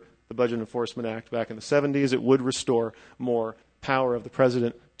under the Budget Enforcement Act back in the 70s. It would restore more power of the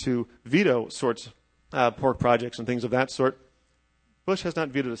President to veto sorts pork projects and things of that sort. Bush has not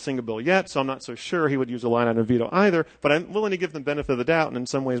vetoed a single bill yet, so I'm not so sure he would use a line item veto either, but I'm willing to give them the benefit of the doubt, and in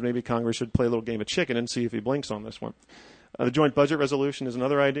some ways maybe Congress should play a little game of chicken and see if he blinks on this one. The joint budget resolution is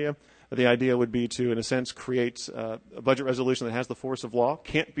another idea. The idea would be to, in a sense, create a budget resolution that has the force of law,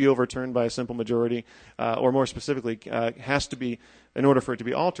 can't be overturned by a simple majority, or more specifically, has to be, in order for it to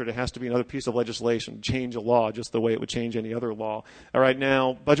be altered, it has to be another piece of legislation, change a law just the way it would change any other law. Right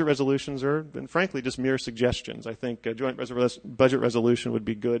now, budget resolutions are, and frankly, just mere suggestions. I think a joint budget resolution would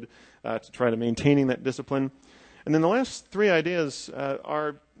be good to try to maintaining that discipline. And then the last three ideas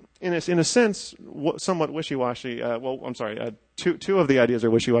are, in a sense, somewhat wishy-washy. Two of the ideas are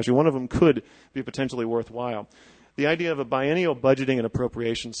wishy-washy. One of them could be potentially worthwhile. The idea of a biennial budgeting and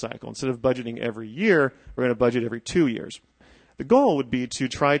appropriation cycle. Instead of budgeting every year, we're going to budget every 2 years. The goal would be to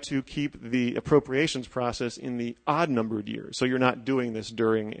try to keep the appropriations process in the odd-numbered years, so you're not doing this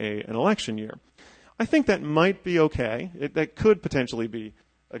during an election year. I think that might be okay. That could potentially be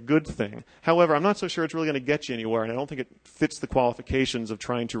a good thing. However, I'm not so sure it's really going to get you anywhere, and I don't think it fits the qualifications of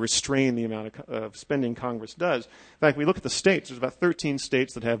trying to restrain the amount of spending Congress does. In fact, we look at the states. There's about 13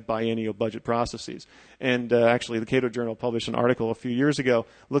 states that have biennial budget processes. And actually, the Cato Journal published an article a few years ago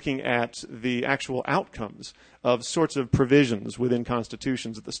looking at the actual outcomes of sorts of provisions within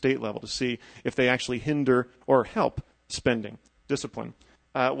constitutions at the state level to see if they actually hinder or help spending discipline.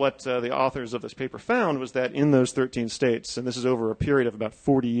 What the authors of this paper found was that in those 13 states, and this is over a period of about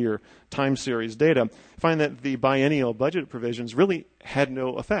 40-year time series data, find that the biennial budget provisions really had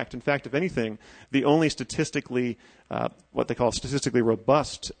no effect. In fact, if anything, the only statistically, what they call statistically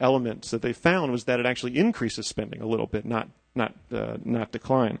robust elements that they found was that it actually increases spending a little bit, not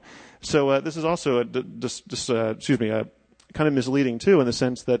decline. So this is also kind of misleading too, in the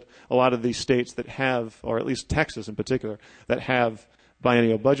sense that a lot of these states that have, or at least Texas in particular, that have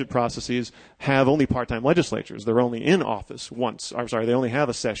biennial budget processes have only part-time legislatures. They're only in office once. They only have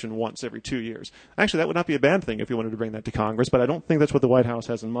a session once every 2 years. Actually, that would not be a bad thing if you wanted to bring that to Congress, but I don't think that's what the White House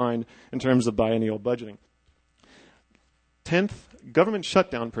has in mind in terms of biennial budgeting. 10th, government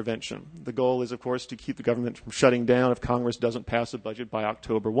shutdown prevention. The goal is, of course, to keep the government from shutting down if Congress doesn't pass a budget by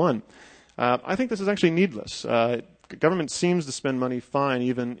October 1. I think this is actually needless. Government seems to spend money fine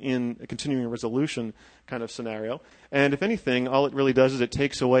even in a continuing resolution kind of scenario. And if anything, all it really does is it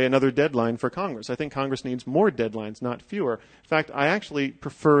takes away another deadline for Congress. I think Congress needs more deadlines, not fewer. In fact, I actually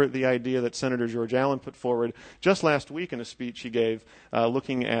prefer the idea that Senator George Allen put forward just last week in a speech he gave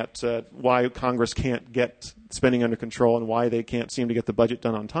looking at why Congress can't get spending under control and why they can't seem to get the budget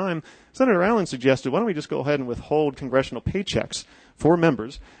done on time. Senator Allen suggested, why don't we just go ahead and withhold congressional paychecks for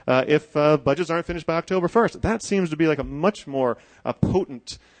members if budgets aren't finished by October 1st. That seems to be like a much more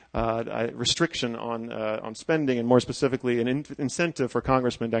potent restriction on spending, and more specifically an incentive for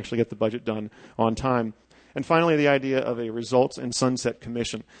congressmen to actually get the budget done on time. And finally, the idea of a results and sunset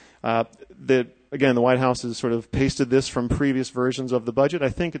commission. Again, the White House has sort of pasted this from previous versions of the budget. I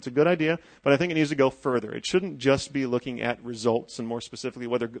think it's a good idea, but I think it needs to go further. It shouldn't just be looking at results and more specifically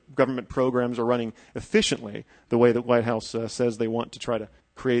whether government programs are running efficiently the way the White House says they want to try to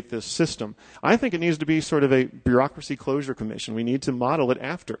create this system. I think it needs to be sort of a bureaucracy closure commission. We need to model it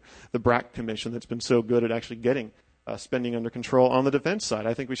after the BRAC commission that's been so good at actually getting spending under control on the defense side.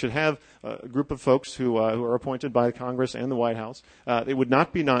 I think we should have a group of folks who are appointed by Congress and the White House. They would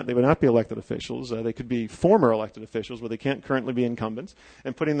not be elected officials. They could be former elected officials where they can't currently be incumbents,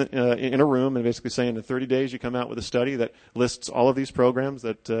 and putting in a room and basically saying in 30 days you come out with a study that lists all of these programs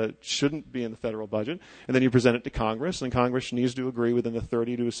that shouldn't be in the federal budget, and then you present it to Congress, and Congress needs to agree within the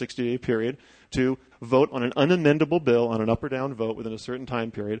 30 to 60-day period to vote on an unamendable bill on an up or down vote within a certain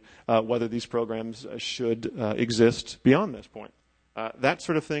time period whether these programs should exist beyond this point. That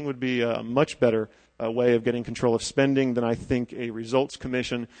sort of thing would be a much better way of getting control of spending than I think a results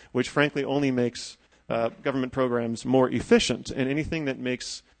commission, which frankly only makes government programs more efficient. And anything that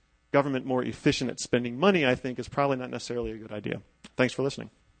makes government more efficient at spending money, I think, is probably not necessarily a good idea. Thanks for listening.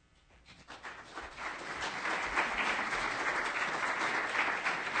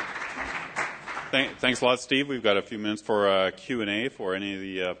 Thanks a lot, Steve. We've got a few minutes for Q&A for any of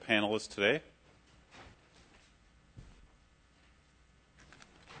the panelists today.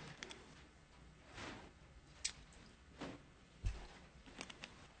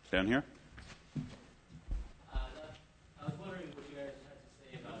 Down here. I was wondering what you guys had to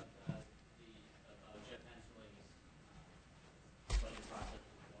say about Jeff Hensley's budget process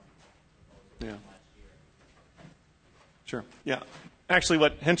reform proposal last year. Sure. Yeah. Actually,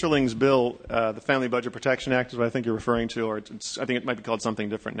 what Hensarling's bill, the Family Budget Protection Act, is what I think you're referring to, or I think it might be called something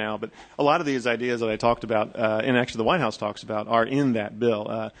different now. But a lot of these ideas that I talked about, and actually the White House talks about, are in that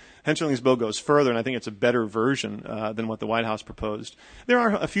bill. Hensarling's bill goes further, and I think it's a better version than what the White House proposed. There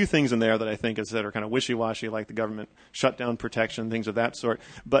are a few things in there that I think that are kind of wishy-washy, like the government shutdown protection, things of that sort.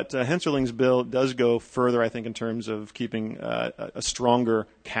 But Hensarling's bill does go further, I think, in terms of keeping a stronger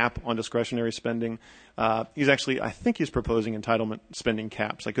cap on discretionary spending. I think he's proposing entitlement spending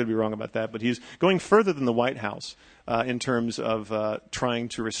caps. I could be wrong about that, but he's going further than the White House in terms of trying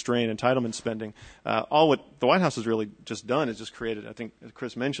to restrain entitlement spending. All what the White House has really just done is just created, I think, as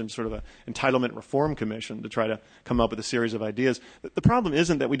Chris mentioned, sort of an entitlement reform commission to try to come up with a series of ideas. The problem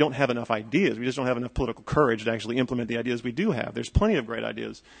isn't that we don't have enough ideas. We just don't have enough political courage to actually implement the ideas we do have. There's plenty of great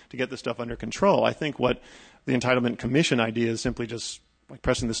ideas to get this stuff under control. I think what the entitlement commission idea is simply just like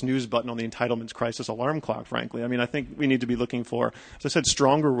pressing the snooze button on the entitlements crisis alarm clock, frankly. I mean, I think we need to be looking for, as I said,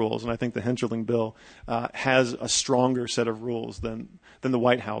 stronger rules, and I think the Hensarling bill has a stronger set of rules than the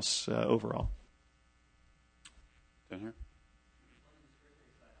White House overall. Down here.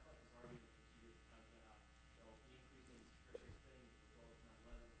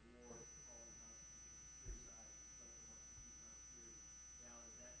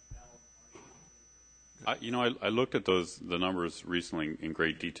 I looked at the numbers recently in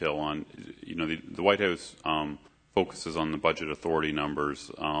great detail on, the White House focuses on the budget authority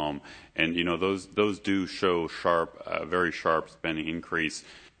numbers, and, those do show very sharp spending increase,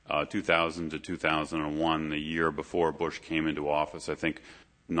 2000 to 2001, the year before Bush came into office. I think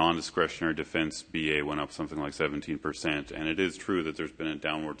non-discretionary defense BA went up something like 17%, and it is true that there's been a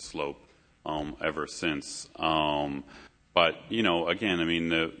downward slope ever since. But, again, I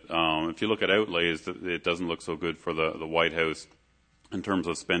mean, if you look at outlays, it doesn't look so good for the White House in terms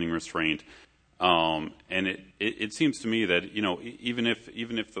of spending restraint. And it seems to me that, even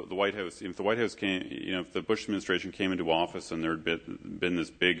if the White House, came, if the Bush administration came into office and there had been this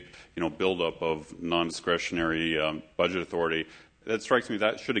big, buildup of non-discretionary budget authority, that strikes me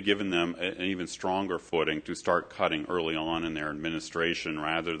that should have given them an even stronger footing to start cutting early on in their administration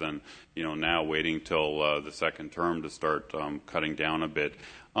rather than, now waiting till the second term to start cutting down a bit.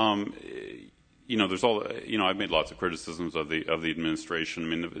 There's all, I've made lots of criticisms of the administration. I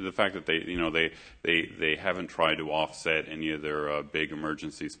mean, the fact that they haven't tried to offset any of their big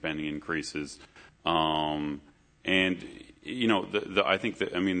emergency spending increases, and I think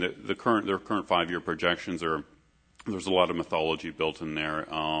that their current 5-year projections are. There's a lot of mythology built in there.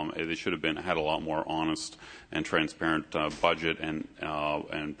 They should have had a lot more honest and transparent budget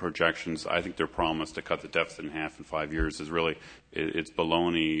and projections. I think their promise to cut the deficit in half in 5 years is really it's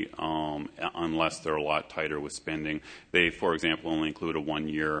baloney unless they're a lot tighter with spending. They, for example, only include a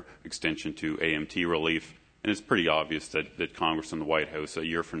 1-year extension to AMT relief, and it's pretty obvious that Congress and the White House a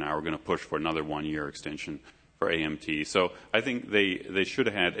year from now are going to push for another 1-year extension for AMT. So I think they should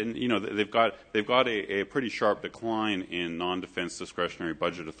have had, and they've got a pretty sharp decline in non-defense discretionary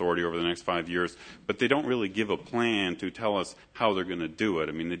budget authority over the next 5 years, but they don't really give a plan to tell us how they're going to do it.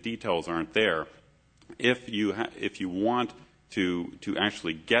 I mean, the details aren't there. If you want to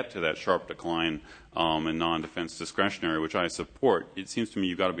actually get to that sharp decline in non-defense discretionary, which I support, it seems to me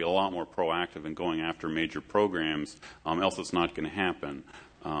you've got to be a lot more proactive in going after major programs, else it's not going to happen.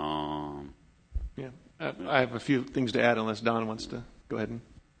 Yeah. I have a few things to add unless Don wants to go ahead and.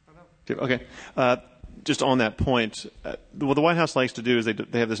 Okay. Just on that point, what the White House likes to do is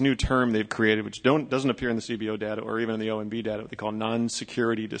they have this new term they've created, which doesn't appear in the CBO data or even in the OMB data, what they call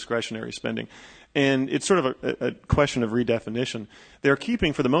non-security discretionary spending. And it's sort of a question of redefinition. They're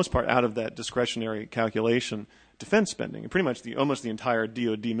keeping, for the most part, out of that discretionary calculation defense spending, and pretty much almost the entire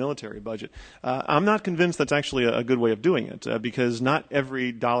DoD military budget. I'm not convinced that's actually a good way of doing it, because not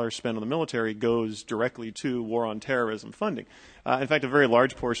every dollar spent on the military goes directly to war on terrorism funding. In fact, a very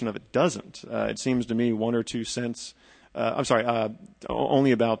large portion of it doesn't. It seems to me 1 or 2 cents.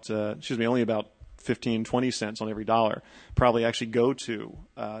 Only about 15, 20 cents on every dollar probably actually go to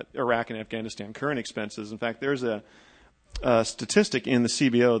Iraq and Afghanistan current expenses. In fact, there's a statistic in the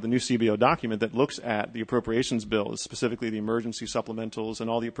CBO, the new CBO document, that looks at the appropriations bills, specifically the emergency supplementals and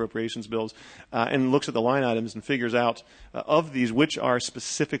all the appropriations bills, and looks at the line items and figures out of these which are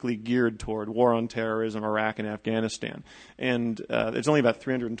specifically geared toward war on terrorism, Iraq, and Afghanistan. And it's only about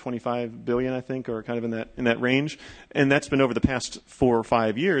 $325 billion, I think, or kind of in that range. And that's been over the past 4 or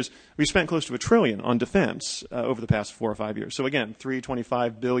 5 years. We've spent close to $1 trillion on defense over the past 4 or 5 years. So again,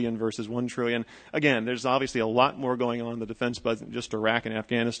 $325 billion versus $1 trillion. Again, there's obviously a lot more going on in the defense budget than just Iraq and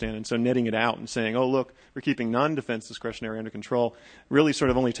Afghanistan. And so netting it out and saying, oh, look, we're keeping non-defense discretionary under control really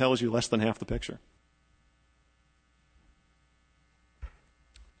sort of only tells you less than half the picture.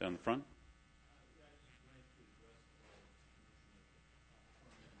 Down the front.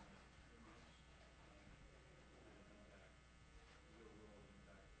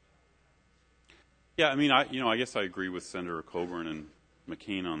 Yeah, I mean, I guess I agree with Senator Coburn and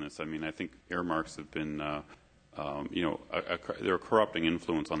McCain on this. I mean, I think earmarks have been, they're a corrupting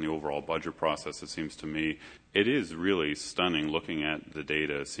influence on the overall budget process, it seems to me. It is really stunning looking at the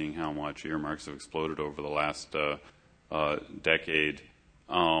data, seeing how much earmarks have exploded over the last decade.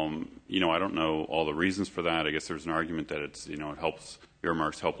 I don't know all the reasons for that. I guess there's an argument that it helps,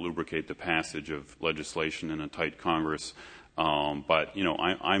 earmarks help lubricate the passage of legislation in a tight Congress. But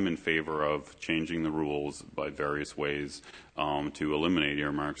I'm in favor of changing the rules by various ways to eliminate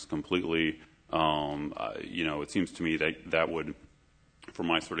earmarks completely. It seems to me that would, from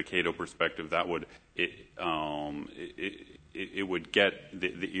my sort of Cato perspective, that would it would get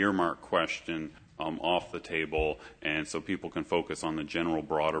the earmark question off the table, and so people can focus on the general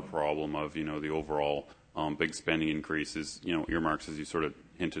broader problem of the overall big spending increases. Earmarks, as you sort of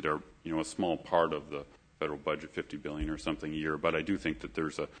hinted, are a small part of the federal budget, $50 billion or something a year, but I do think that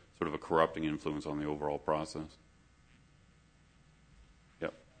there's a sort of a corrupting influence on the overall process.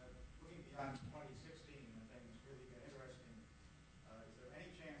 Yep. Looking beyond 2016, when things really get interesting, is there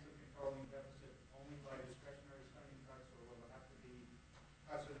any chance of controlling deficit only by discretionary spending cuts, or will it have to be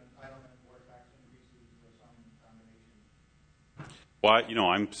cuts in entitlement or tax increases or some combination? Well,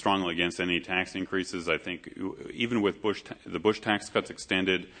 I'm strongly against any tax increases. I think even with the Bush tax cuts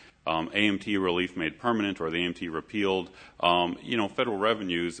extended, AMT relief made permanent, or the AMT repealed, federal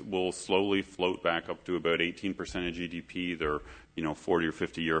revenues will slowly float back up to about 18% of GDP, their 40 or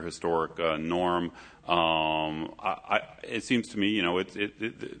 50 year historic norm. It seems to me,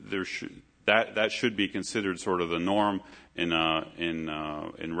 that should be considered sort of the norm in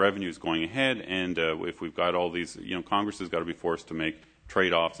revenues going ahead. And if we've got all these, Congress has got to be forced to make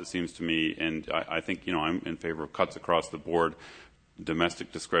trade-offs, it seems to me. And I think, I'm in favor of cuts across the board.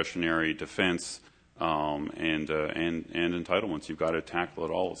 Domestic discretionary, defense, and entitlements. You've got to tackle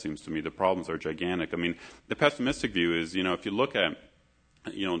it all, it seems to me. The problems are gigantic. I mean, the pessimistic view is, if you look at,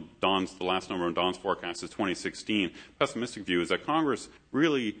 the last number on Don's forecast is 2016. Pessimistic view is that Congress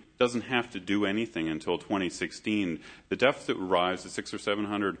really doesn't have to do anything until 2016. The deficit would rise to $600 or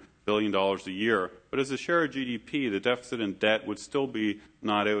 $700 billion a year, but as a share of GDP, the deficit and debt would still be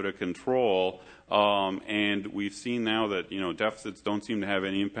not out of control. And we've seen now that deficits don't seem to have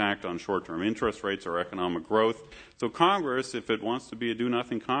any impact on short-term interest rates or economic growth. So Congress, if it wants to be a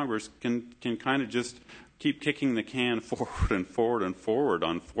do-nothing Congress, can kind of just keep kicking the can forward and forward and forward,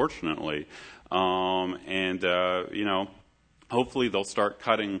 unfortunately. Hopefully they'll start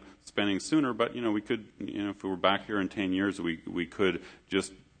cutting spending sooner. But we could, if we were back here in 10 years, we could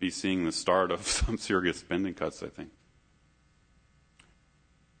just be seeing the start of some serious spending cuts, I think.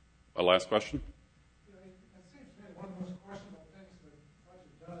 A last question? It seems to me one of the most questionable things the budget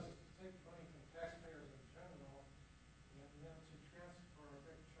does is to take money from taxpayers in general and then to transfer a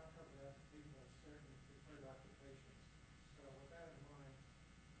big chunk of that to people with certain preferred occupations. So with that in mind,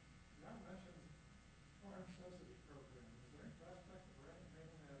 you not mentioned farm subsidy program. Is there any prospect of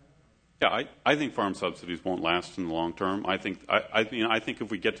bringing that in? Yeah, I think farm subsidies won't last in the long term. I think if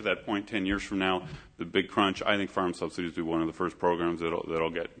we get to that point 10 years from now, the big crunch, I think farm subsidies will be one of the first programs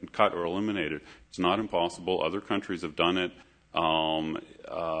that'll get cut or eliminated. It's not impossible. Other countries have done it.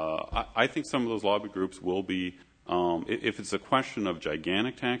 I think some of those lobby groups will be, if it's a question of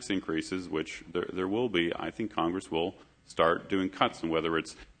gigantic tax increases, which there will be, I think Congress will start doing cuts, and whether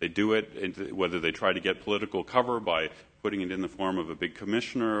it's they do it, whether they try to get political cover by putting it in the form of a big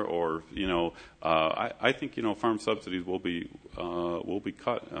commissioner, or I think farm subsidies will be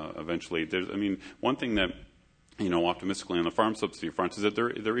cut eventually. One thing that optimistically on the farm subsidy front is that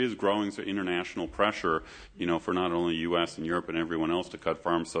there is growing international pressure, for not only the U.S. and Europe and everyone else to cut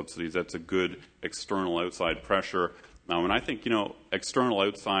farm subsidies. That's a good external outside pressure. And I think external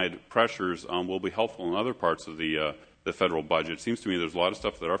outside pressures will be helpful in other parts of the federal budget. It seems to me there's a lot of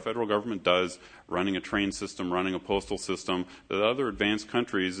stuff that our federal government does, running a train system, running a postal system, that other advanced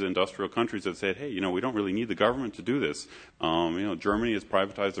countries, industrial countries, have said, hey, we don't really need the government to do this. Germany has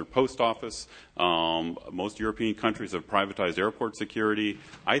privatized their post office. Most European countries have privatized airport security.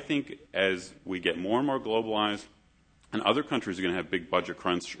 I think as we get more and more globalized, and other countries are going to have big budget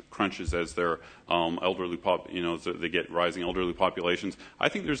crunches as their they get rising elderly populations. I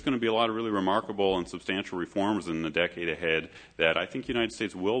think there's going to be a lot of really remarkable and substantial reforms in the decade ahead that I think the United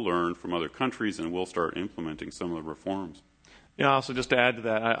States will learn from other countries and will start implementing some of the reforms. Yeah, also just to add to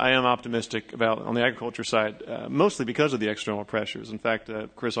that, I am optimistic about on the agriculture side, mostly because of the external pressures. In fact,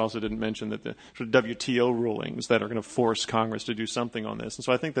 Chris also didn't mention that the sort of WTO rulings that are going to force Congress to do something on this. And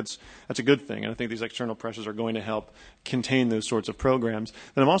so I think that's a good thing. And I think these external pressures are going to help contain those sorts of programs.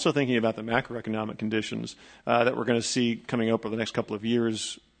 Then I'm also thinking about the macroeconomic conditions that we're going to see coming up over the next couple of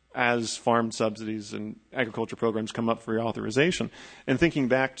years as farm subsidies and agriculture programs come up for reauthorization. And thinking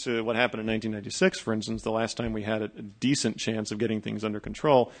back to what happened in 1996, for instance, the last time we had a decent chance of getting things under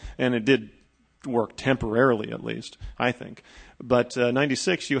control, and it did work temporarily at least, I think. But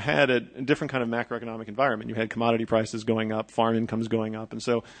 96, you had a different kind of macroeconomic environment. You had commodity prices going up, farm incomes going up, and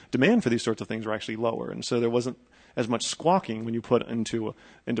so demand for these sorts of things were actually lower. And so there wasn't as much squawking when you put into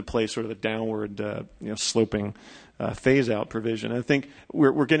place sort of the downward, sloping phase-out provision. And I think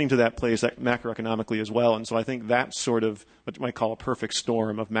we're getting to that place macroeconomically as well. And so I think that sort of what you might call a perfect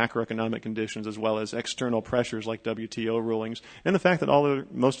storm of macroeconomic conditions as well as external pressures like WTO rulings and the fact that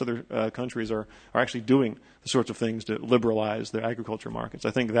most other countries are actually doing the sorts of things to liberalize their agriculture markets.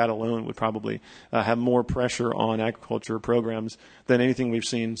 I think that alone would probably have more pressure on agriculture programs than anything we've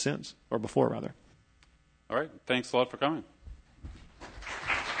seen since, or before rather. All right. Thanks a lot for coming.